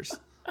Oscars.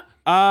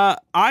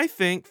 I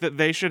think that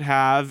they should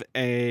have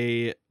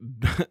a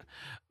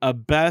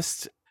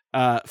best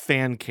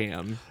fan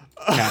cam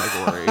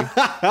category.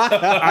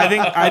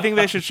 I think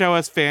they should show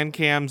us fan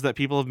cams that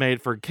people have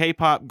made for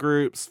K-pop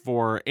groups,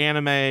 for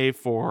anime,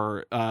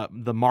 for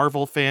the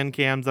Marvel fan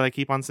cams that I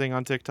keep on seeing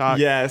on TikTok.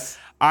 Yes.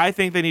 I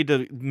think they need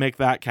to make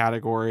that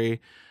category,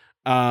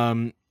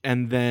 and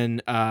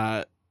then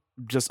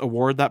just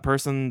award that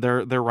person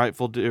their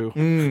rightful due.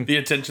 the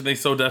attention they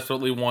so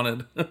desperately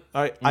wanted.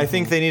 I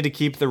think they need to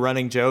keep the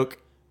running joke.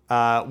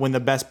 When the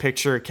Best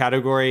Picture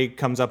category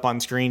comes up on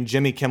screen,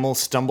 Jimmy Kimmel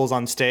stumbles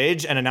on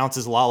stage and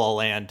announces La La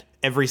Land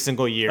every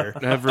single year.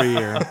 Every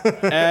year.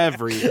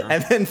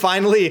 And then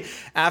finally,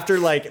 after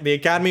like the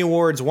Academy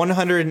Awards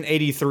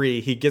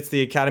 183, he gets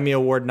the Academy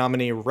Award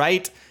nominee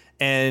right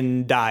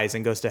and dies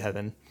and goes to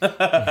heaven.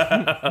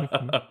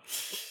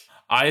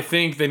 I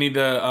think they need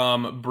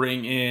to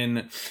bring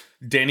in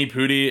Danny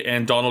Pudi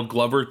and Donald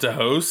Glover to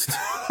host,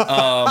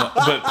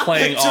 but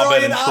playing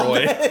Abed and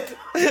Troy.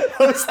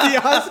 Host the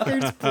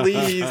Oscars,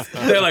 please.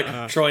 They're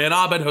like, Troy and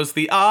Abed host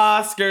the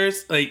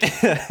Oscars. Like,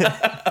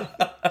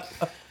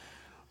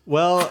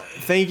 well,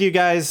 thank you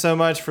guys so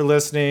much for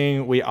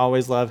listening. We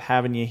always love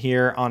having you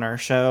here on our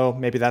show.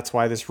 Maybe that's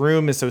why this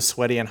room is so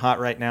sweaty and hot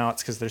right now.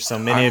 It's because there's so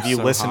many of you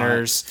so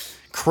listeners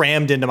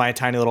crammed into my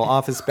tiny little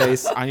office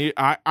space.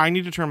 I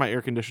need to turn my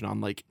air conditioner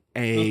on like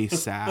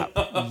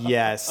ASAP.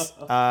 Yes.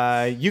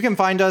 You can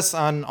find us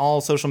on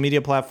all social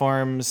media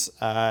platforms,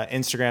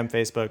 Instagram,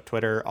 Facebook,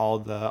 Twitter, all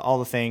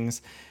the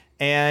things.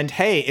 And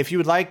hey, if you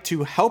would like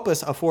to help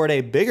us afford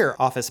a bigger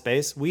office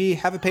space, we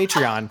have a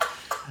Patreon.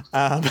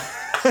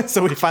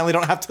 So we finally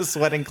don't have to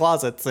sweat in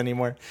closets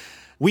anymore.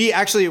 We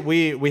actually,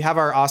 we have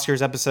our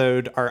Oscars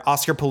episode, our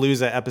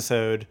Oscarpalooza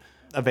episode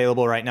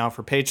available right now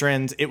for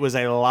patrons. It was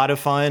a lot of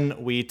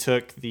fun. We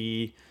just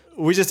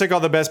took all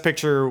the Best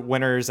Picture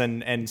winners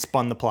and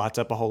spun the plots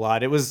up a whole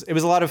lot. It was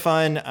a lot of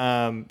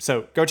fun.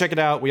 So go check it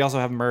out. We also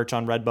have merch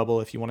on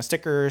Redbubble if you want a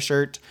sticker or a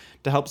shirt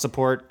to help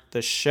support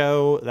the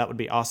show. That would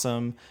be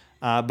awesome.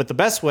 But the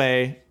best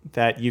way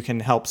that you can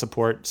help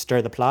support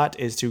Stir the Plot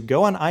is to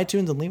go on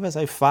iTunes and leave us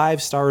a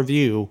 5-star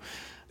review.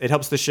 It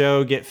helps the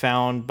show get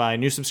found by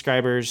new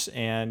subscribers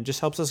and just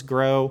helps us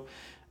grow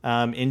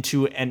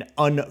into an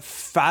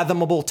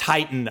unfathomable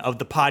titan of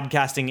the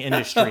podcasting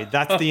industry.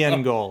 That's the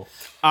end goal.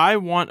 I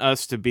want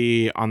us to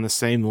be on the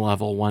same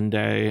level one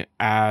day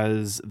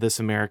as This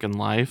American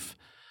Life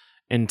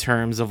in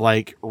terms of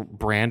like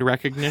brand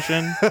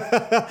recognition.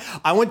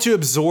 I want to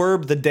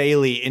absorb the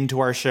Daily into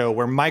our show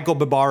where Michael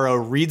Barbaro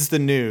reads the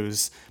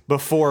news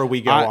before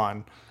we go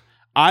on.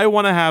 I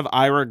want to have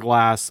Ira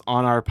Glass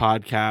on our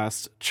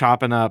podcast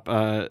chopping up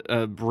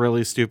a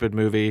really stupid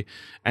movie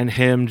and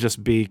him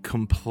just be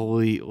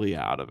completely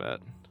out of it.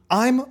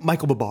 I'm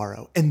Michael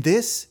Barbaro, and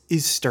this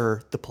is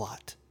Stir the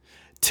Plot.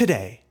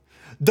 Today,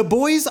 the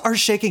boys are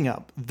shaking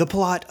up the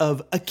plot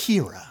of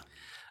Akira.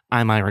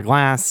 I'm Ira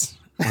Glass,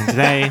 and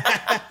today,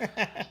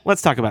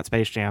 let's talk about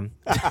Space Jam.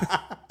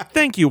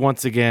 Thank you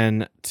once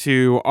again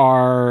to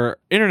our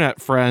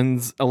internet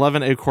friends,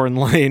 11 Acorn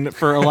Lane,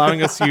 for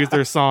allowing us to use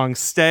their song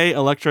Stay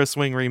Electro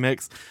Swing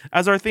Remix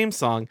as our theme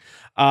song.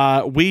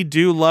 We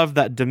do love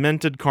that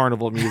demented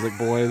carnival music,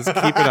 boys. Keep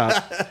it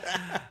up.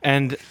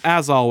 And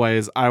as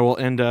always, I will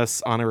end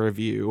us on a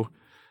review.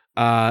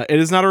 It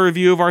is not a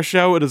review of our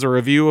show. It is a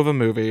review of a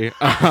movie.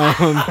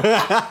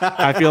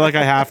 I feel like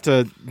I have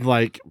to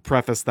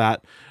preface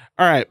that.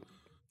 All right.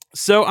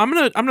 So I'm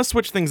gonna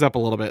switch things up a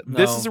little bit. No.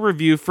 This is a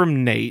review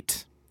from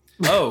Nate.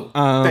 Oh,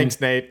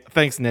 thanks, Nate.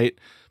 Thanks, Nate.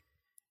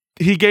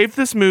 He gave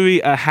this movie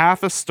a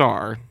 0.5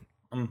 star.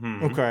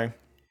 Mm-hmm. Okay.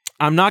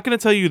 I'm not going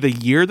to tell you the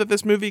year that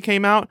this movie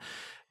came out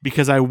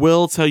because I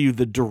will tell you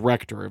the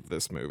director of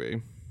this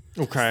movie.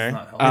 Okay.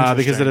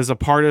 Because it is a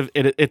part of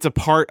it. It's a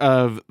part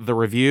of the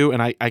review,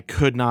 and I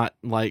could not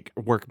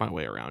work my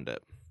way around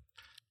it.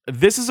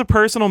 This is a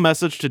personal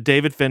message to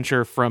David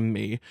Fincher from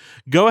me.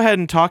 Go ahead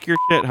and talk your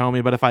shit,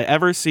 homie, but if I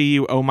ever see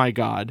you, oh my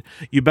God,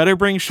 you better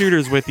bring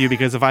shooters with you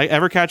because if I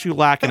ever catch you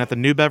lacking at the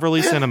New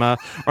Beverly Cinema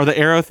or the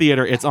Arrow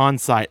Theater, it's on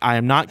site. I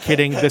am not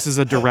kidding. This is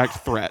a direct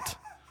threat.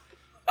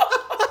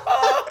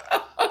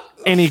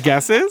 Any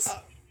guesses?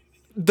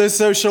 The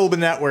Social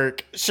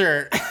Network.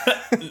 Sure.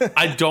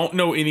 I don't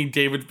know any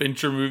David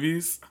Fincher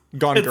movies.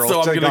 Gone Girl.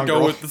 So I'm going to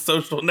go with The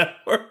Social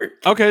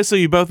Network. Okay, so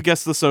you both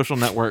guessed The Social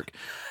Network.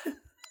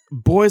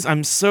 Boys,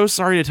 I'm so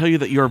sorry to tell you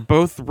that you're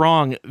both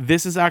wrong.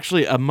 This is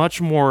actually a much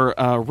more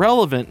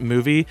relevant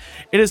movie.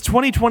 It is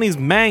 2020's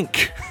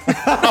Mank.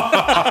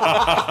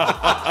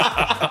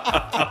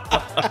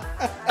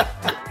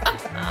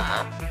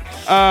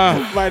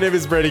 My name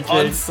is Brady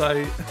King. On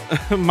site.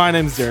 My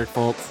name's Derek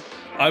Foltz.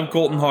 I'm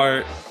Colton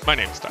Hart. My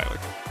name's Tyler.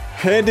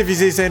 And if you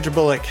see Sandra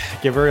Bullock,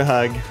 give her a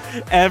hug.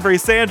 Every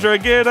Sandra,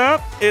 get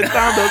up. It's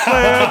time to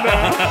slam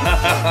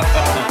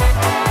now.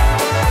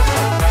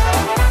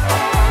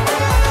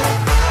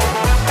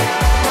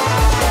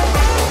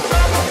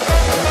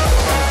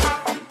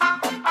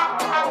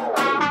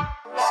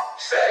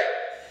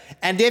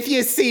 And if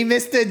you see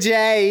Mr.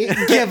 J,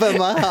 give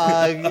him a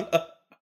hug.